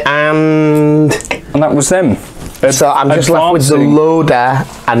 And that was them. So I'm just left with the loader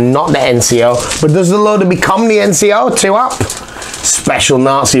and not the NCO. But does the loader become the NCO? 2 up. Special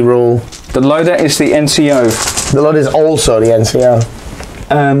Nazi rule. The loader is the NCO. The loader is also the NCO.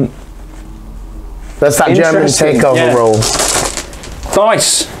 That's that German takeover rule.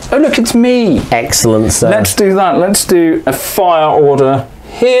 Nice. Oh look, it's me. Excellent, sir. Let's do that. Let's do a fire order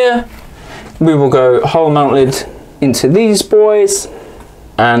here. We will go hull mounted into these boys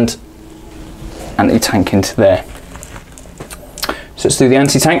and anti-tank into there. So let's do the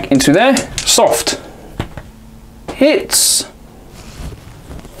anti-tank into there. Soft. Hits.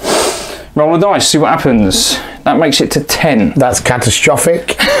 Roll a dice, see what happens. That makes it to 10. That's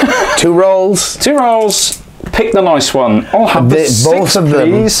catastrophic. 2 rolls. 2 rolls. Pick the nice one. I'll have the 6, both of them.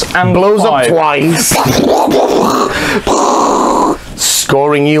 Please, and blows 5. up twice.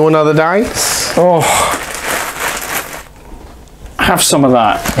 Scoring you another dice. Oh. Have some of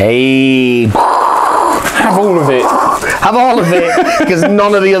that. Hey. Have all of it. Have all of it, because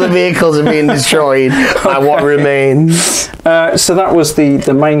none of the other vehicles are being destroyed by what remains. So that was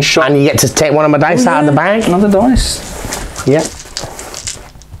the main shot. And you get to take one of my dice out of the bag. Another dice. Yep.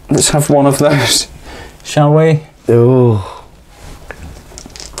 Let's have one of those, shall we? Ooh.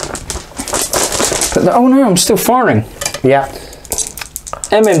 Oh no, I'm still firing. Yeah.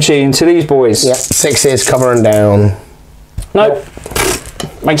 MMG into these boys. Yep. 6 is covering down. Nope.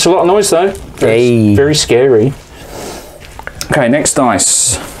 Makes a lot of noise though. Hey. Very scary. Okay, next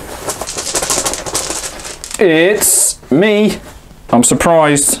dice. It's me. I'm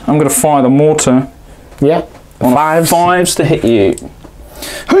surprised. I'm going to fire the mortar. Yep. 5s. 5s to hit you.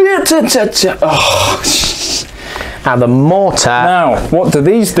 Oh. Now the mortar. Now, what do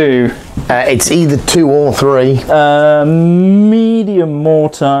these do? It's either 2 or 3. Medium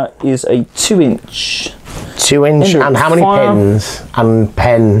mortar is a 2-inch. 2-inch. And how many pins? And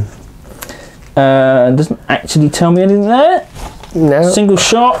pen. Doesn't actually tell me anything there. No. Single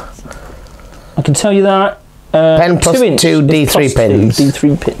shot. I can tell you that. Pen plus 2 inch 2 D3 pins.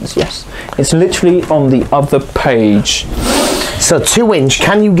 D3 pins, yes. It's literally on the other page. So 2-inch.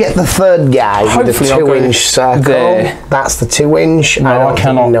 Can you get the third guy with the 2-inch circle? There. That's the 2-inch. No, I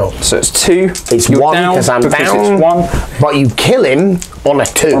cannot. No. So it's 2. It's You're 1 down because I'm down. It's 1. But you kill him on a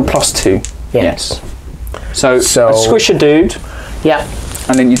 2. On +2. Yeah. Yes. So a So squisher dude. Yeah.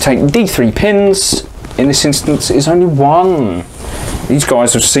 And then you take D3 pins. In this instance, it's only 1. These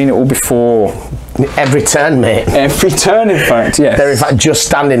guys have seen it all before. Every turn, mate. Every turn, in fact, yes. They're in fact just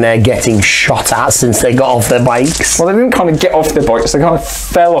standing there getting shot at since they got off their bikes. Well, they didn't kind of get off their bikes, they kind of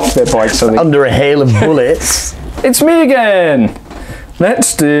fell off their bikes. Under a hail of bullets. It's me again!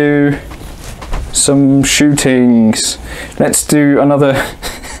 Let's do some shootings. Let's do another...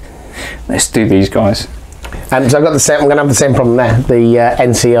 Let's do these guys. So I've got the same. I'm going to have the same problem there. The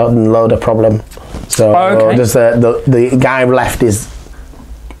NCO and loader problem. So does the guy left is.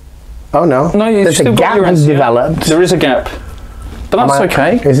 Oh no! No, you've there's still a got gap has developed. There is a gap, but that's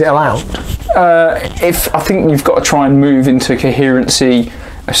okay. Is it allowed? If I think you've got to try and move into coherency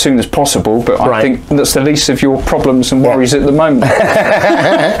as soon as possible, but I think that's the least of your problems and worries at the moment.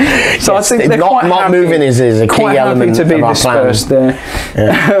 So I think they're not moving is a key element to be of our dispersed plan.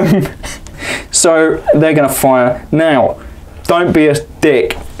 there. Yeah. So they're going to fire now. Don't be a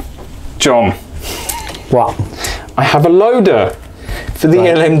dick, John. What? I have a loader. for the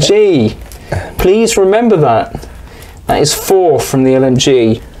LMG. Please remember that. That is 4 from the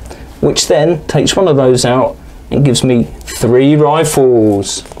LMG, which then takes one of those out and gives me 3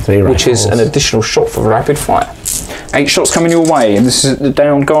 rifles, which is an additional shot for rapid fire. 8 shots coming your way, and this is the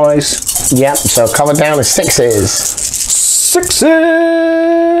down, guys. Yep, so cover down is 6s.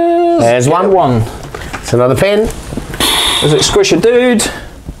 6s! There's one. It's another pin. Does it squish a dude?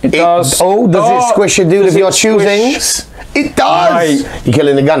 It does. Oh, does it squish a dude of your choosing? It does! Right. You're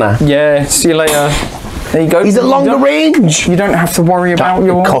killing the gunner. Yeah, see you later. There you go. He's at longer range. You don't have to worry about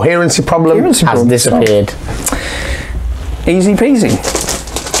your coherency problem has disappeared. Easy peasy.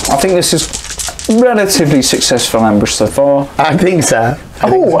 I think this is relatively successful ambush so far. I think so.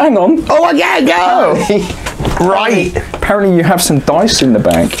 Oh, hang on. Oh, I gotta go. Right. Apparently you have some dice in the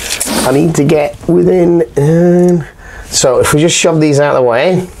bag. I need to get within... so if we just shove these out of the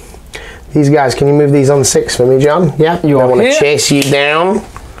way. These guys, can you move these on 6 for me, John? Yeah. You I want to chase you down.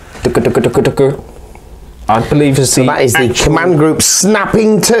 I believe it's so that is the command group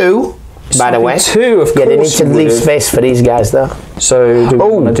snapping 2. By the way, 2, of course. Yeah, they need to leave space for these guys, though. So do we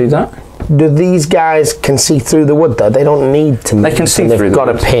want to do that? Do these guys can see through the wood, though? They don't need to. They can see through. They've got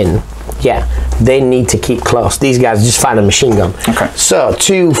a pin. Yeah, they need to keep close. These guys just find a machine gun. Okay. So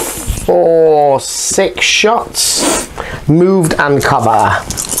 2, 4, 6 shots, moved and cover.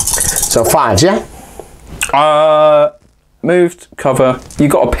 So 5s, yeah. Moved, cover. You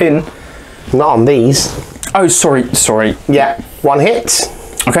got a pin. Not on these. Oh, sorry. Yeah, 1 hit.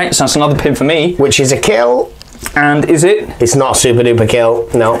 Okay, so that's another pin for me. Which is a kill. And is it? It's not a super duper kill.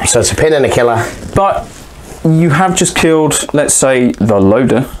 No, so it's a pin and a killer. But you have just killed, let's say, the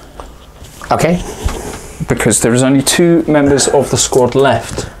loader. Okay. Because there is only 2 members of the squad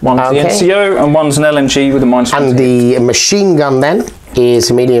left. One's the NCO and one's an LMG with a -20. And the machine gun then is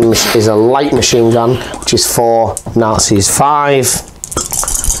a a light machine gun, which is 4, Nazis 5.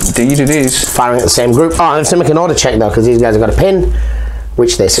 Indeed it is. Firing at the same group. Oh, I have to make an order check though, because these guys have got a pin,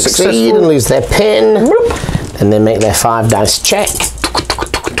 which they succeed and lose their pin. And then make their 5 dice check.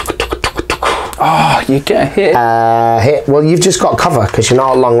 Oh, you get a hit. Hit. Well, you've just got cover because you're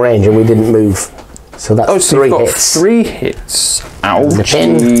not at long range and we didn't move. So that's so 3 you've got hits. 3 hits. Ow, the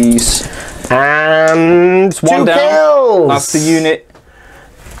pin. jeez. And 2 1 down. kills. That's the unit.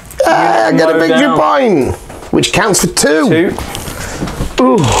 I got a victory point, which counts for 2. 2.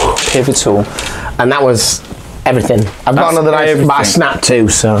 Ooh. Pivotal. And that was everything. I've got another dice, but I snapped 2,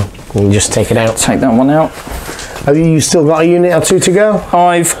 so we'll just take it out. Take that one out. Have you still got a unit or 2 to go?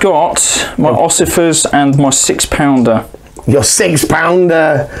 I've got my ossifers and my 6-pounder. Your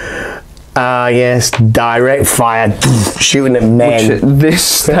 6-pounder. Yes, direct fire, shooting at men. Which at this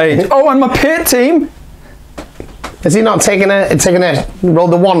stage. Oh, and my pit team. Is he not taking a roll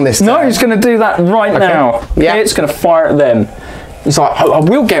the 1 this time? No, he's going to do that right now. Yeah, it's going to fire at them. He's like, I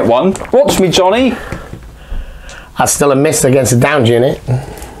will get one. Watch me, Johnny. That's still a miss against a downed unit.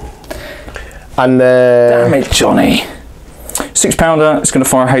 And damn it, Johnny. 6-pounder. It's going to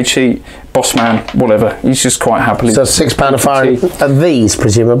fire HE. Boss man, whatever. He's just quite happily. So 6-pounder firing at these,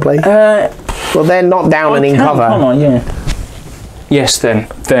 presumably. Well, they're not down and in cover. Come on, yeah. Yes, then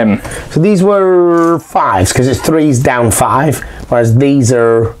them. So these were 5s because it's 3s down 5, whereas these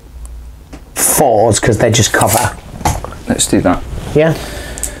are 4s because they're just cover. Let's do that. Yeah.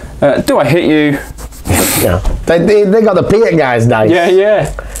 Do I hit you? No. They got the Piat guys dice.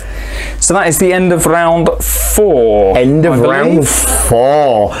 Yeah. So that is the end of round 4. End of round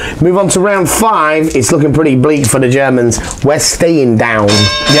 4. Move on to round 5. It's looking pretty bleak for the Germans. We're staying down.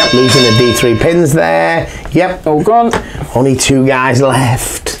 Yep. Losing the D3 pins there. Yep. All gone. Only 2 guys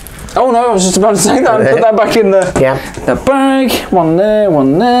left. Oh no, I was just about to say that. Put that back in the bag. 1 there,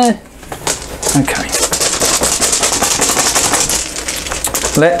 1 there. Okay.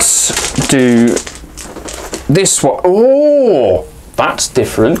 Let's do this one. Oh, that's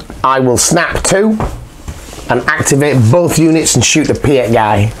different. I will snap 2 and activate both units and shoot the Piat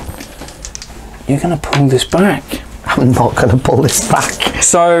guy. You're going to pull this back. I'm not going to pull this back.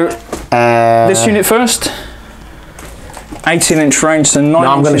 So, this unit first. 18-inch range, so 9 inches.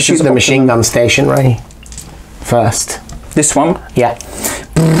 No, I'm going to shoot the machine gun stationary first. This one? Yeah.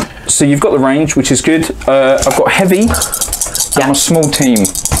 So you've got the range, which is good. I've got heavy and a small team.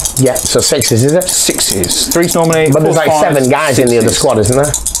 Yeah, so 6s, is it? 6s. 3s normally. But there's like 7 guys in the other squad, isn't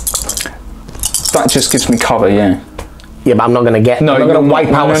there? That just gives me cover, yeah. Yeah, but I'm not going to get. No, I'm not going to wipe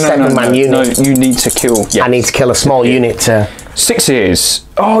out a 7-man unit. No, you need to kill. Yeah. I need to kill a small unit to. 6s.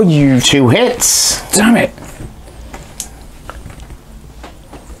 Oh, you. 2 hits. Damn it.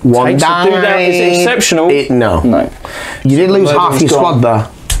 1 die. To do that is exceptional. No. You did lose half your squad though.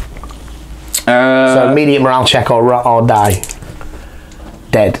 So immediate morale check or die.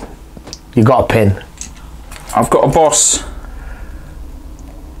 Dead. You've got a pin. I've got a boss.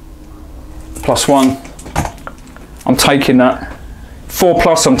 +1. I'm taking that.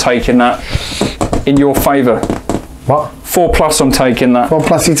 4+, I'm taking that. In your favour. What? 4+, I'm taking that.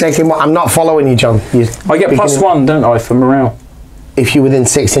 4+, you're taking what? I'm not following you, John. I get +1, don't I, for morale? If you're within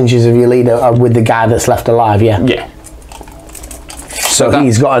 6 inches of your leader with the guy that's left alive, yeah. Yeah. So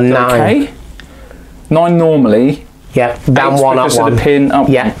he's got a 9. Okay. 9 normally. Yeah, down 1, up 1. The pin, up.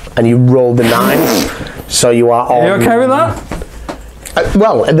 Yeah, and you rolled the 9. So you are on. Are you okay with that?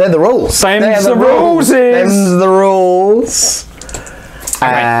 Well, they're the rules. Them's the rules. Them's the rules.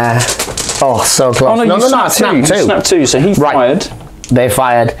 Oh, so close. Oh, no, snap 2. Snap 2, so he fired. They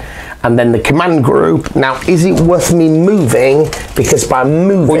fired. And then the command group. Now, is it worth me moving? Because by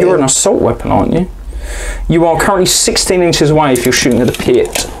moving... Well, you're an assault weapon, aren't you? You are currently 16 inches away if you're shooting at a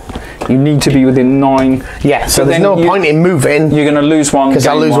pit. You need to be within 9. Yeah, so there's no point in moving. You're going to lose one. Because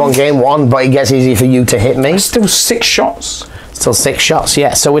I'll lose one game 1, but it gets easy for you to hit me. Still 6 shots. Still 6 shots,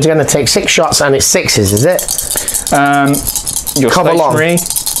 yeah. So we're going to take 6 shots and it's 6s, is it? You're cover stationary. long.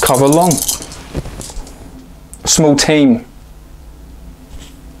 Cover long. Small team.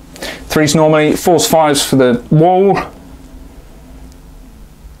 3s normally, 4s, 5s for the wall.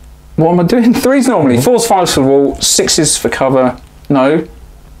 What am I doing? 3s normally, 4s, 5s for the wall, 6s for cover. No.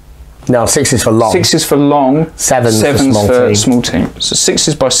 No, 6s for long. 6s for long. 7s for small team. So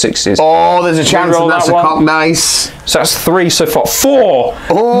 6s by 6s. Oh, there's a chance and that's a cock dice. So that's 3 so far. 4!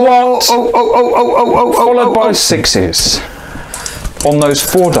 Oh, what? Oh, followed by 6s. On those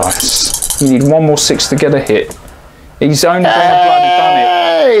 4 dice. You need 1 more 6 to get a hit. He's only done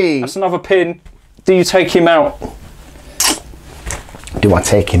it. That's another pin. Do you take him out? Do I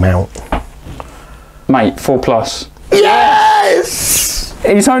take him out? Mate, 4+. Yes!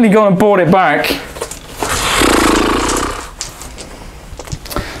 He's only gone and bought it back.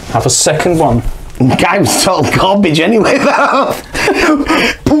 Have a second one. The guy was total garbage anyway, though.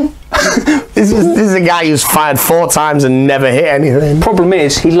 This is a guy who's fired 4 times and never hit anything. Problem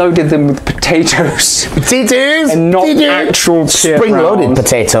is, he loaded them with potatoes. Potatoes? And not actual spring-loaded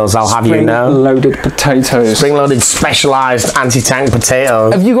potatoes, I'll have you know. Spring-loaded potatoes. Spring-loaded, specialised anti-tank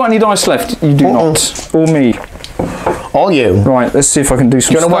potatoes. Have you got any dice left? You do not. Or me. All you. Right, let's see if I can do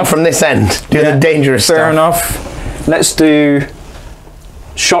some stuff. Do you want to work from this end? Do the dangerous stuff. Fair enough. Let's do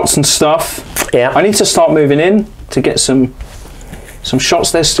shots and stuff. Yeah. I need to start moving in to get some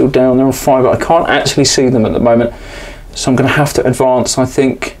shots. They're still down, they're on 5, but I can't actually see them at the moment. So I'm going to have to advance, I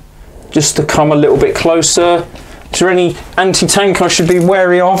think, just to come a little bit closer. Is there any anti-tank I should be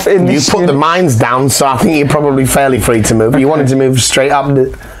wary of in this? You put the mines down, so I think you're probably fairly free to move. Okay. You wanted to move straight up.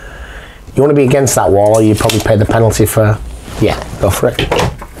 You want to be against that wall, or you probably pay the penalty for... Yeah, go for it.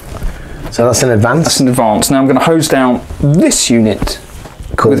 So that's an advance? That's an advance. Now I'm going to hose down this unit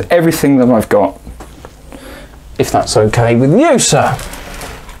with everything that I've got. If that's okay with you, sir.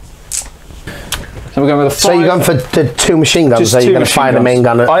 So we're going with a 5. So you're going for the 2 machine guns, so you're going to fire the main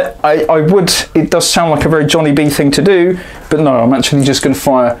gun at... I would, it does sound like a very Johnny B thing to do, but no, I'm actually just going to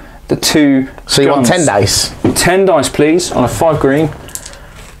fire the 2 So you guns. want 10 dice? 10 dice, please, on a 5 green,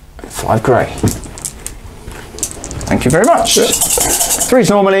 5 grey. Thank you very much. 3s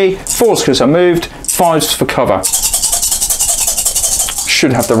normally, 4s because I moved, 5s for cover.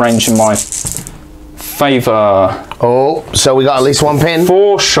 Should have the range in my favour. Oh, so we got at least 1 pin?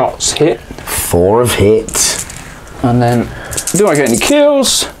 4 shots hit. 4 have hit. And then, do I get any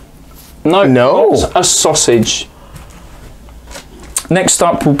kills? No. No. A sausage. Next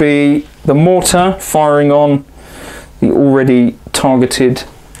up will be the mortar firing on the already targeted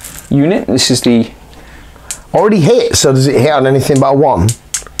unit. This is the... Already hit, so does it hit on anything but a 1?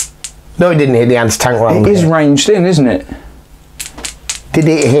 No, it didn't hit the anti-tank round. It is ranged in, isn't it? Did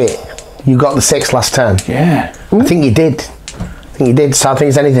it hit? You got the 6 last turn. Yeah. I think you did. I think you did. So I think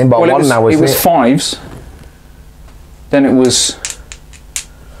it's anything but 1 now, isn't it? It was 5s. Then it was...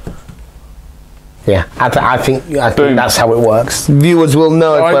 Yeah, I think that's how it works. Viewers will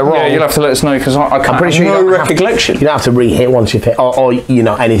know if we're wrong. Yeah, you'll have to let us know because I can't have no recollection. You don't have to re-hit once you've hit, or you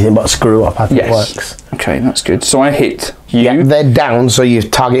know, anything but screw up. I think it works. Okay, that's good. So I hit you. Yeah, they're down, so you're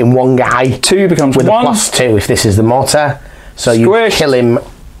targeting 1 guy. 2 becomes with 1. a +2 if this is the mortar. So you kill him,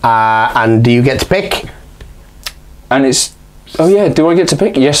 and do you get to pick? And it's... Oh yeah, do I get to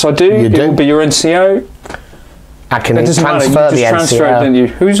pick? Yes, I do. You do. It will be your NCO. I can transfer the NCO. Didn't you?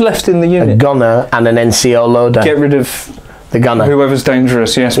 Who's left in the unit? A gunner and an NCO loader. Get rid of the gunner. Whoever's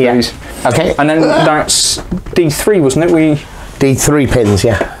dangerous, yes, please. Okay. And then that's D3, wasn't it? D3 pins,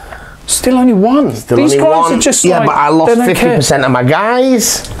 yeah. Still only 1. These guys are just but I lost 50% of my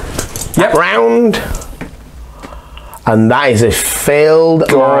guys. That round. And that is a failed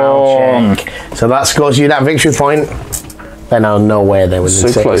morale check. So that scores you that victory point. Then I'll know where there was So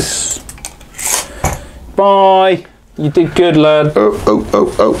in 6. close. Bye. You did good, lad.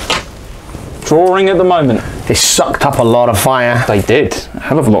 Oh. Drawing at the moment. They sucked up a lot of fire. They did. A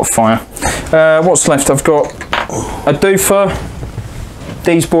hell of a lot of fire. What's left? I've got a doofer.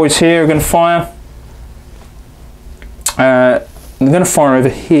 These boys here are going to fire. I'm going to fire over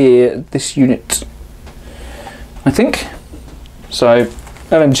here, this unit, I think. So,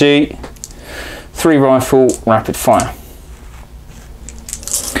 LMG, 3 rifle, rapid fire.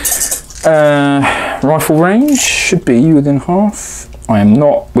 Rifle range should be within half. I am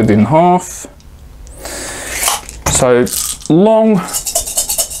not within half. So, long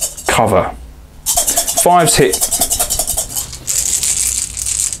cover. 5's hit.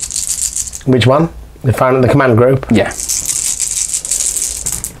 Which one? The final, the command group? Yeah.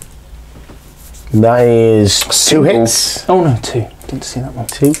 That is 2 hits. Oh no, 2. Didn't see that one.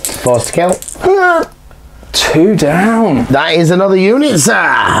 2. 4's to kill. 2 down. That is another unit, sir.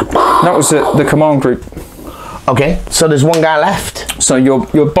 That was the command group. Okay, so there's 1 guy left. So your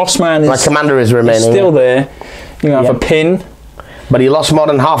boss man is My commander is remaining. still there. You have a pin. But he lost more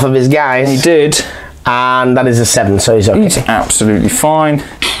than half of his guys. He did. And that is a 7, so he's okay. He's absolutely fine.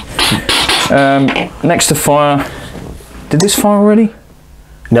 Next to fire. Did this fire already?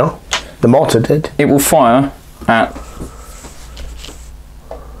 No, the mortar did. It will fire at...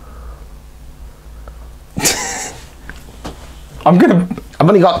 I've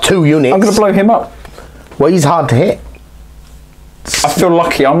only got 2 units. I'm gonna blow him up. Well, he's hard to hit. I feel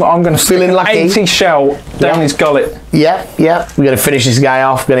lucky. I'm gonna stick Feeling an lucky? 80 shell down his gullet. Yeah. We're going to finish this guy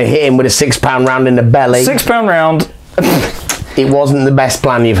off. We're going to hit him with a 6-pound round in the belly. £6 round. It wasn't the best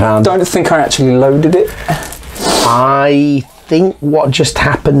plan you've had. Don't think I actually loaded it. I think what just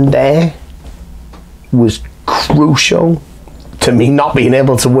happened there was crucial to me not being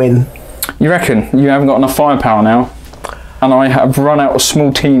able to win. You reckon? You haven't got enough firepower now? And I have run out of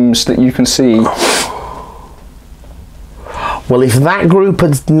small teams that you can see. Well, if that group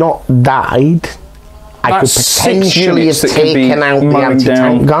had not died, I could That's 6 potentially have units that could be taken out the mowing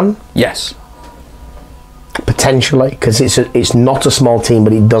anti-tank down. gun. Yes. Potentially, because it's not a small team,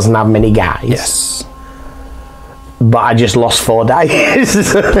 but it doesn't have many guys. Yes. But I just lost 4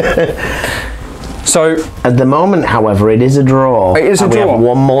 dice. So at the moment, however, it is a draw. It is a and draw. We have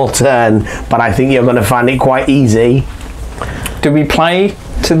 1 more turn, but I think you're going to find it quite easy. do we play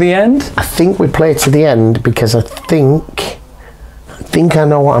to the end? I think we play to the end because I think I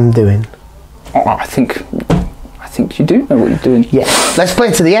know what I'm doing. Oh, I think you do know what you're doing. Yeah, let's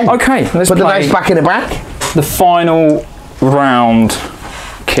play to the end. Okay, let's put the play dice back in the back. the final round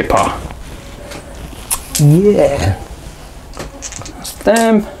kipper. Yeah. That's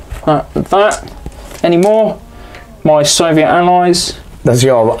them. That. Any more? My Soviet allies. That's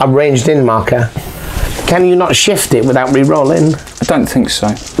your arranged in marker. Can you not shift it without re-rolling? I don't think so.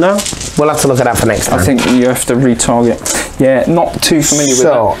 No? We'll have to look at that for next time. I think you have to retarget. Yeah, not too familiar with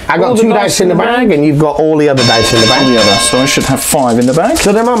that. So, I got All the 2 dice in the bag and you've got all the other dice in the bag. All the other, so I should have 5 in the bag. So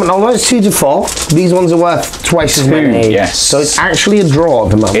at the moment, although it's 2 to 4, these ones are worth twice as 2, many. yes. So it's actually a draw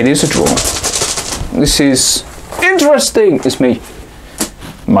at the moment. It is a draw. This is interesting. It's me,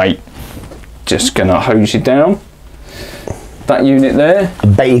 mate. Just gonna hose you down. That unit there. I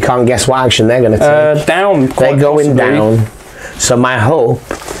bet you can't guess what action they're going to take. Down. They're going down. So my hope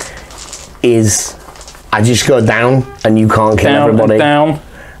is I just go down and you can't kill everybody. Down.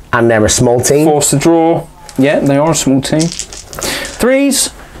 And they're a small team. Force the draw. Yeah, they are a small team.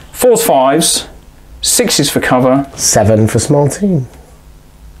 3s, 4s, 5s, 6s for cover. 7 for small team.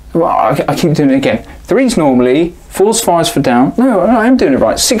 Well, I keep doing it again. 3s normally, 4s, 5s for down. No, I am doing it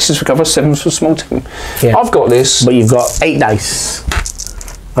right. 6s for cover, 7s for small team. Yeah. I've got this. But you've got 8 dice.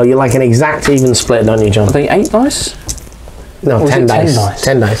 Oh, you're like an exact even split, don't you, John? Are they 8 dice? No, Or is 10 it 10 dice. dice?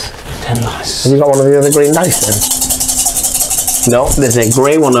 10 dice. 10 dice. Have you got one of the other green dice then? No, there's a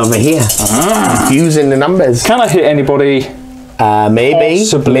grey one over here. Confusing the numbers. Can I hit anybody? Maybe.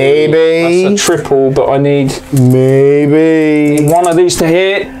 Possibly. Maybe. That's a triple, but I need Maybe. one of these to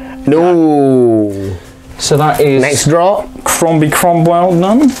hit. No. So that is Next draw. Crombie Cromwell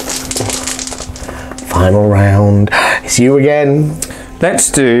none. Final round. It's you again.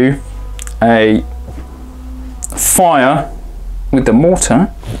 Let's do a fire with the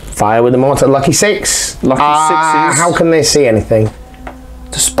mortar. Fire with the mortar. Lucky 6. Lucky 6s. How can they see anything?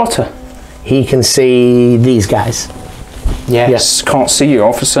 The spotter. He can see these guys. Yes. Can't see you,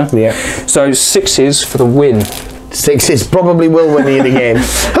 officer. Yeah. So 6s for the win. 6s probably will win you the game.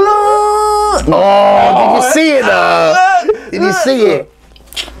 Oh, did you see it though? Did you see it?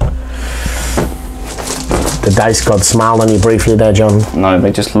 The dice god smiled on you briefly there, John. No,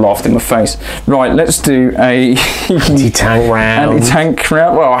 they just laughed in my face. Right, let's do a anti-tank round. Anti-tank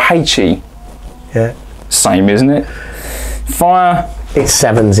round. Well, HE. Yeah. Same, isn't it? Fire. It's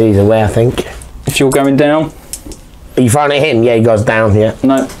sevens either way, I think. If you're going down. Are you firing at him? Yeah, he goes down, yeah.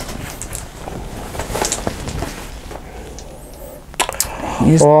 No.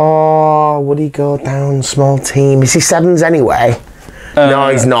 Oh, would he go down? Small team. Is he sevens anyway? No,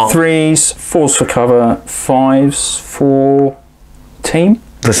 he's not. Threes, fours for cover, fives for team.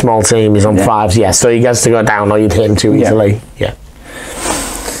 The small team is on fives, yeah. So he gets to go down or you'd hit him too easily. Yeah.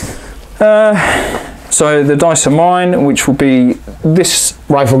 So the dice are mine, which will be this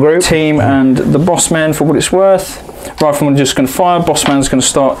rifle group team and the boss man for what it's worth. Rifleman just going to fire. Boss man's going to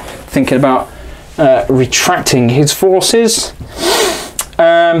start thinking about retracting his forces.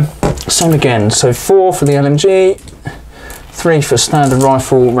 Same again. So 4 for the LMG, 3 for standard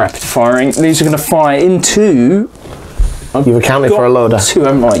rifle, rapid firing. These are going to fire into. You've accounted for a loader. 2,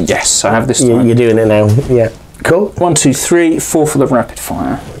 haven't I? Yes, I have this time. You're doing it now. Yeah. Cool. 1, 2, 3, 4 for the rapid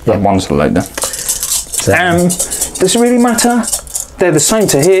fire. Yeah. And 1's the loader. Does it really matter? They're the same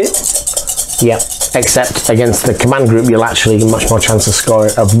to hit. Yeah. Except against the command group, you'll actually get much more chance of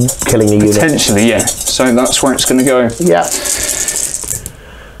killing a unit. Potentially, yeah. So that's where it's going to go. Yeah.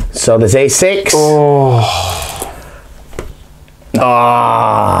 So there's A6. Oh.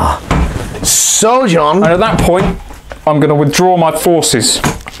 So, John. And at that point, I'm going to withdraw my forces.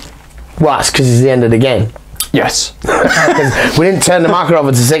 Well, that's because it's the end of the game. Yes. We didn't turn the marker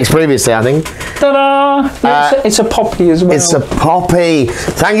over to 6 previously, I think. Ta-da! Yeah, it's a poppy as well. It's a poppy.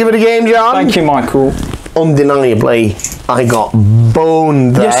 Thank you for the game, John. Thank you, Michael. Undeniably, I got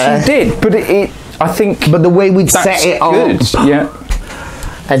boned there. Yes, you did. But I think. But the way we'd set it good. up. Yeah.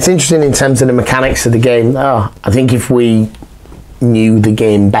 It's interesting in terms of the mechanics of the game. I think if we knew the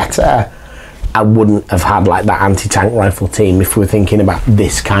game better, I wouldn't have had like that anti-tank rifle team if we were thinking about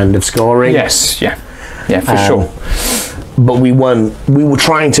this kind of scoring. Yes, yeah, for sure. But we weren't. We were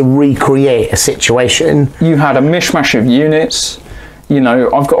trying to recreate a situation. You had a mishmash of units. You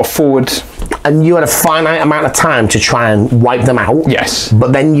know, I've got a forward. And you had a finite amount of time to try and wipe them out. Yes.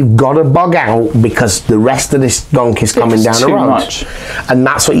 But then you've got to bug out because the rest of this gunk is coming down the road. Much. And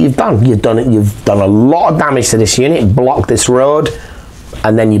that's what you've done. You've done a lot of damage to this unit, blocked this road,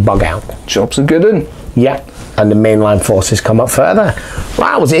 and then you bug out. Job's a good one. Yeah. And the mainline forces come up further. Well,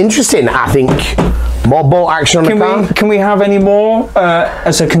 that was interesting. I think more bolt action on the card. Can we have any more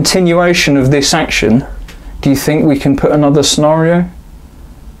as a continuation of this action? Do you think we can put another scenario?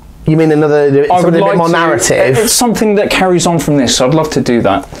 You mean something a bit more narrative? It's something that carries on from this. So I'd love to do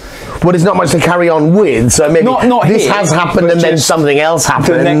that. Well, there's not much to carry on with, so maybe not this here, has happened and then something else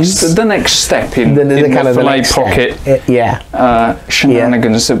happens. The next step in the kind of Falaise pocket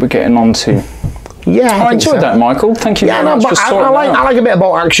shenanigans that we're getting onto. Yeah, I enjoyed that, Michael. Thank you very much for sorting I like a bit of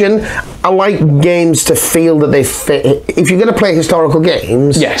bolt action. I like games to feel that they fit. If you're going to play historical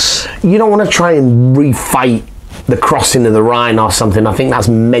games, yes, you don't want to try and refight the crossing of the Rhine or something. I think that's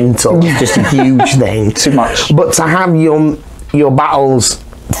mental. It's just a huge thing. Too much. But to have your battles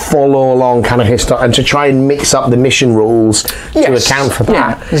follow along kind of history and to try and mix up the mission rules to account for that.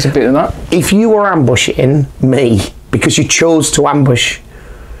 Yeah, there's a bit of that. If you were ambushing me because you chose to ambush,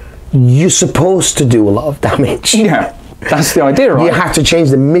 you're supposed to do a lot of damage. Yeah, that's the idea, right? You have to change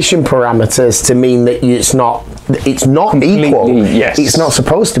the mission parameters to mean that it's not completely equal. Yes. It's not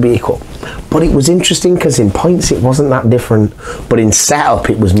supposed to be equal. But it was interesting because in points it wasn't that different, but in setup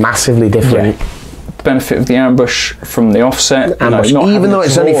it was massively different. Yeah. The benefit of the ambush from the offset, even though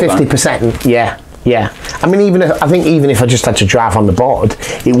it's only 50%. Yeah. I mean, I think even if I just had to drive on the board,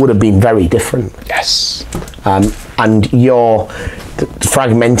 it would have been very different. Yes. And your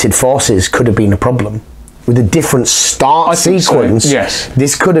fragmented forces could have been a problem. With a different start sequence, so, yes.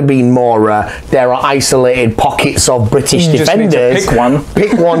 This could have been more, there are isolated pockets of British defenders.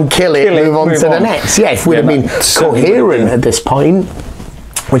 Pick one, kill it, move on to the next. Yeah, if we'd have been coherent at this point,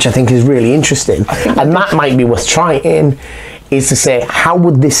 which I think is really interesting, and that might be worth trying, is to say, how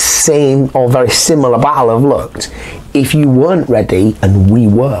would this same or very similar battle have looked if you weren't ready and we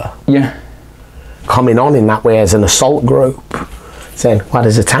were? Yeah. Coming on in that way as an assault group, saying, well,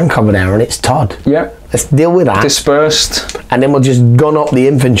 there's a tank over there and it's Todd. Yep. Let's deal with that. Dispersed. And then we'll just gun up the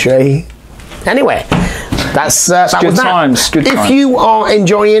infantry. Anyway, that was good times. Good if you are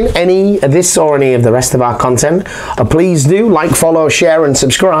enjoying any of this or any of the rest of our content, please do like, follow, share and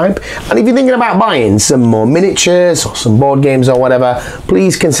subscribe. And if you're thinking about buying some more miniatures or some board games or whatever,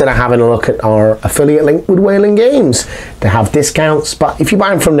 please consider having a look at our affiliate link with Whaling Games. They have discounts, but if you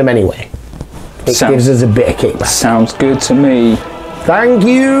buy them from them anyway, it gives us a bit of kickback. Sounds good to me. Thank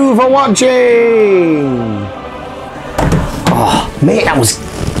you for watching. Oh, mate, that was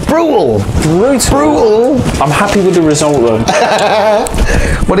brutal. Brutal. I'm happy with the result though.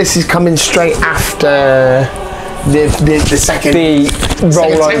 Well, this is coming straight after the second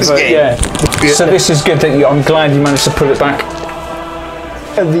rollover. Yeah. So this is good that I'm glad you managed to put it back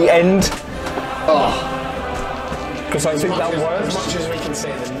at the end. Oh, because I think that works. As much as we can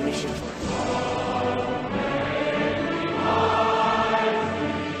say the mission.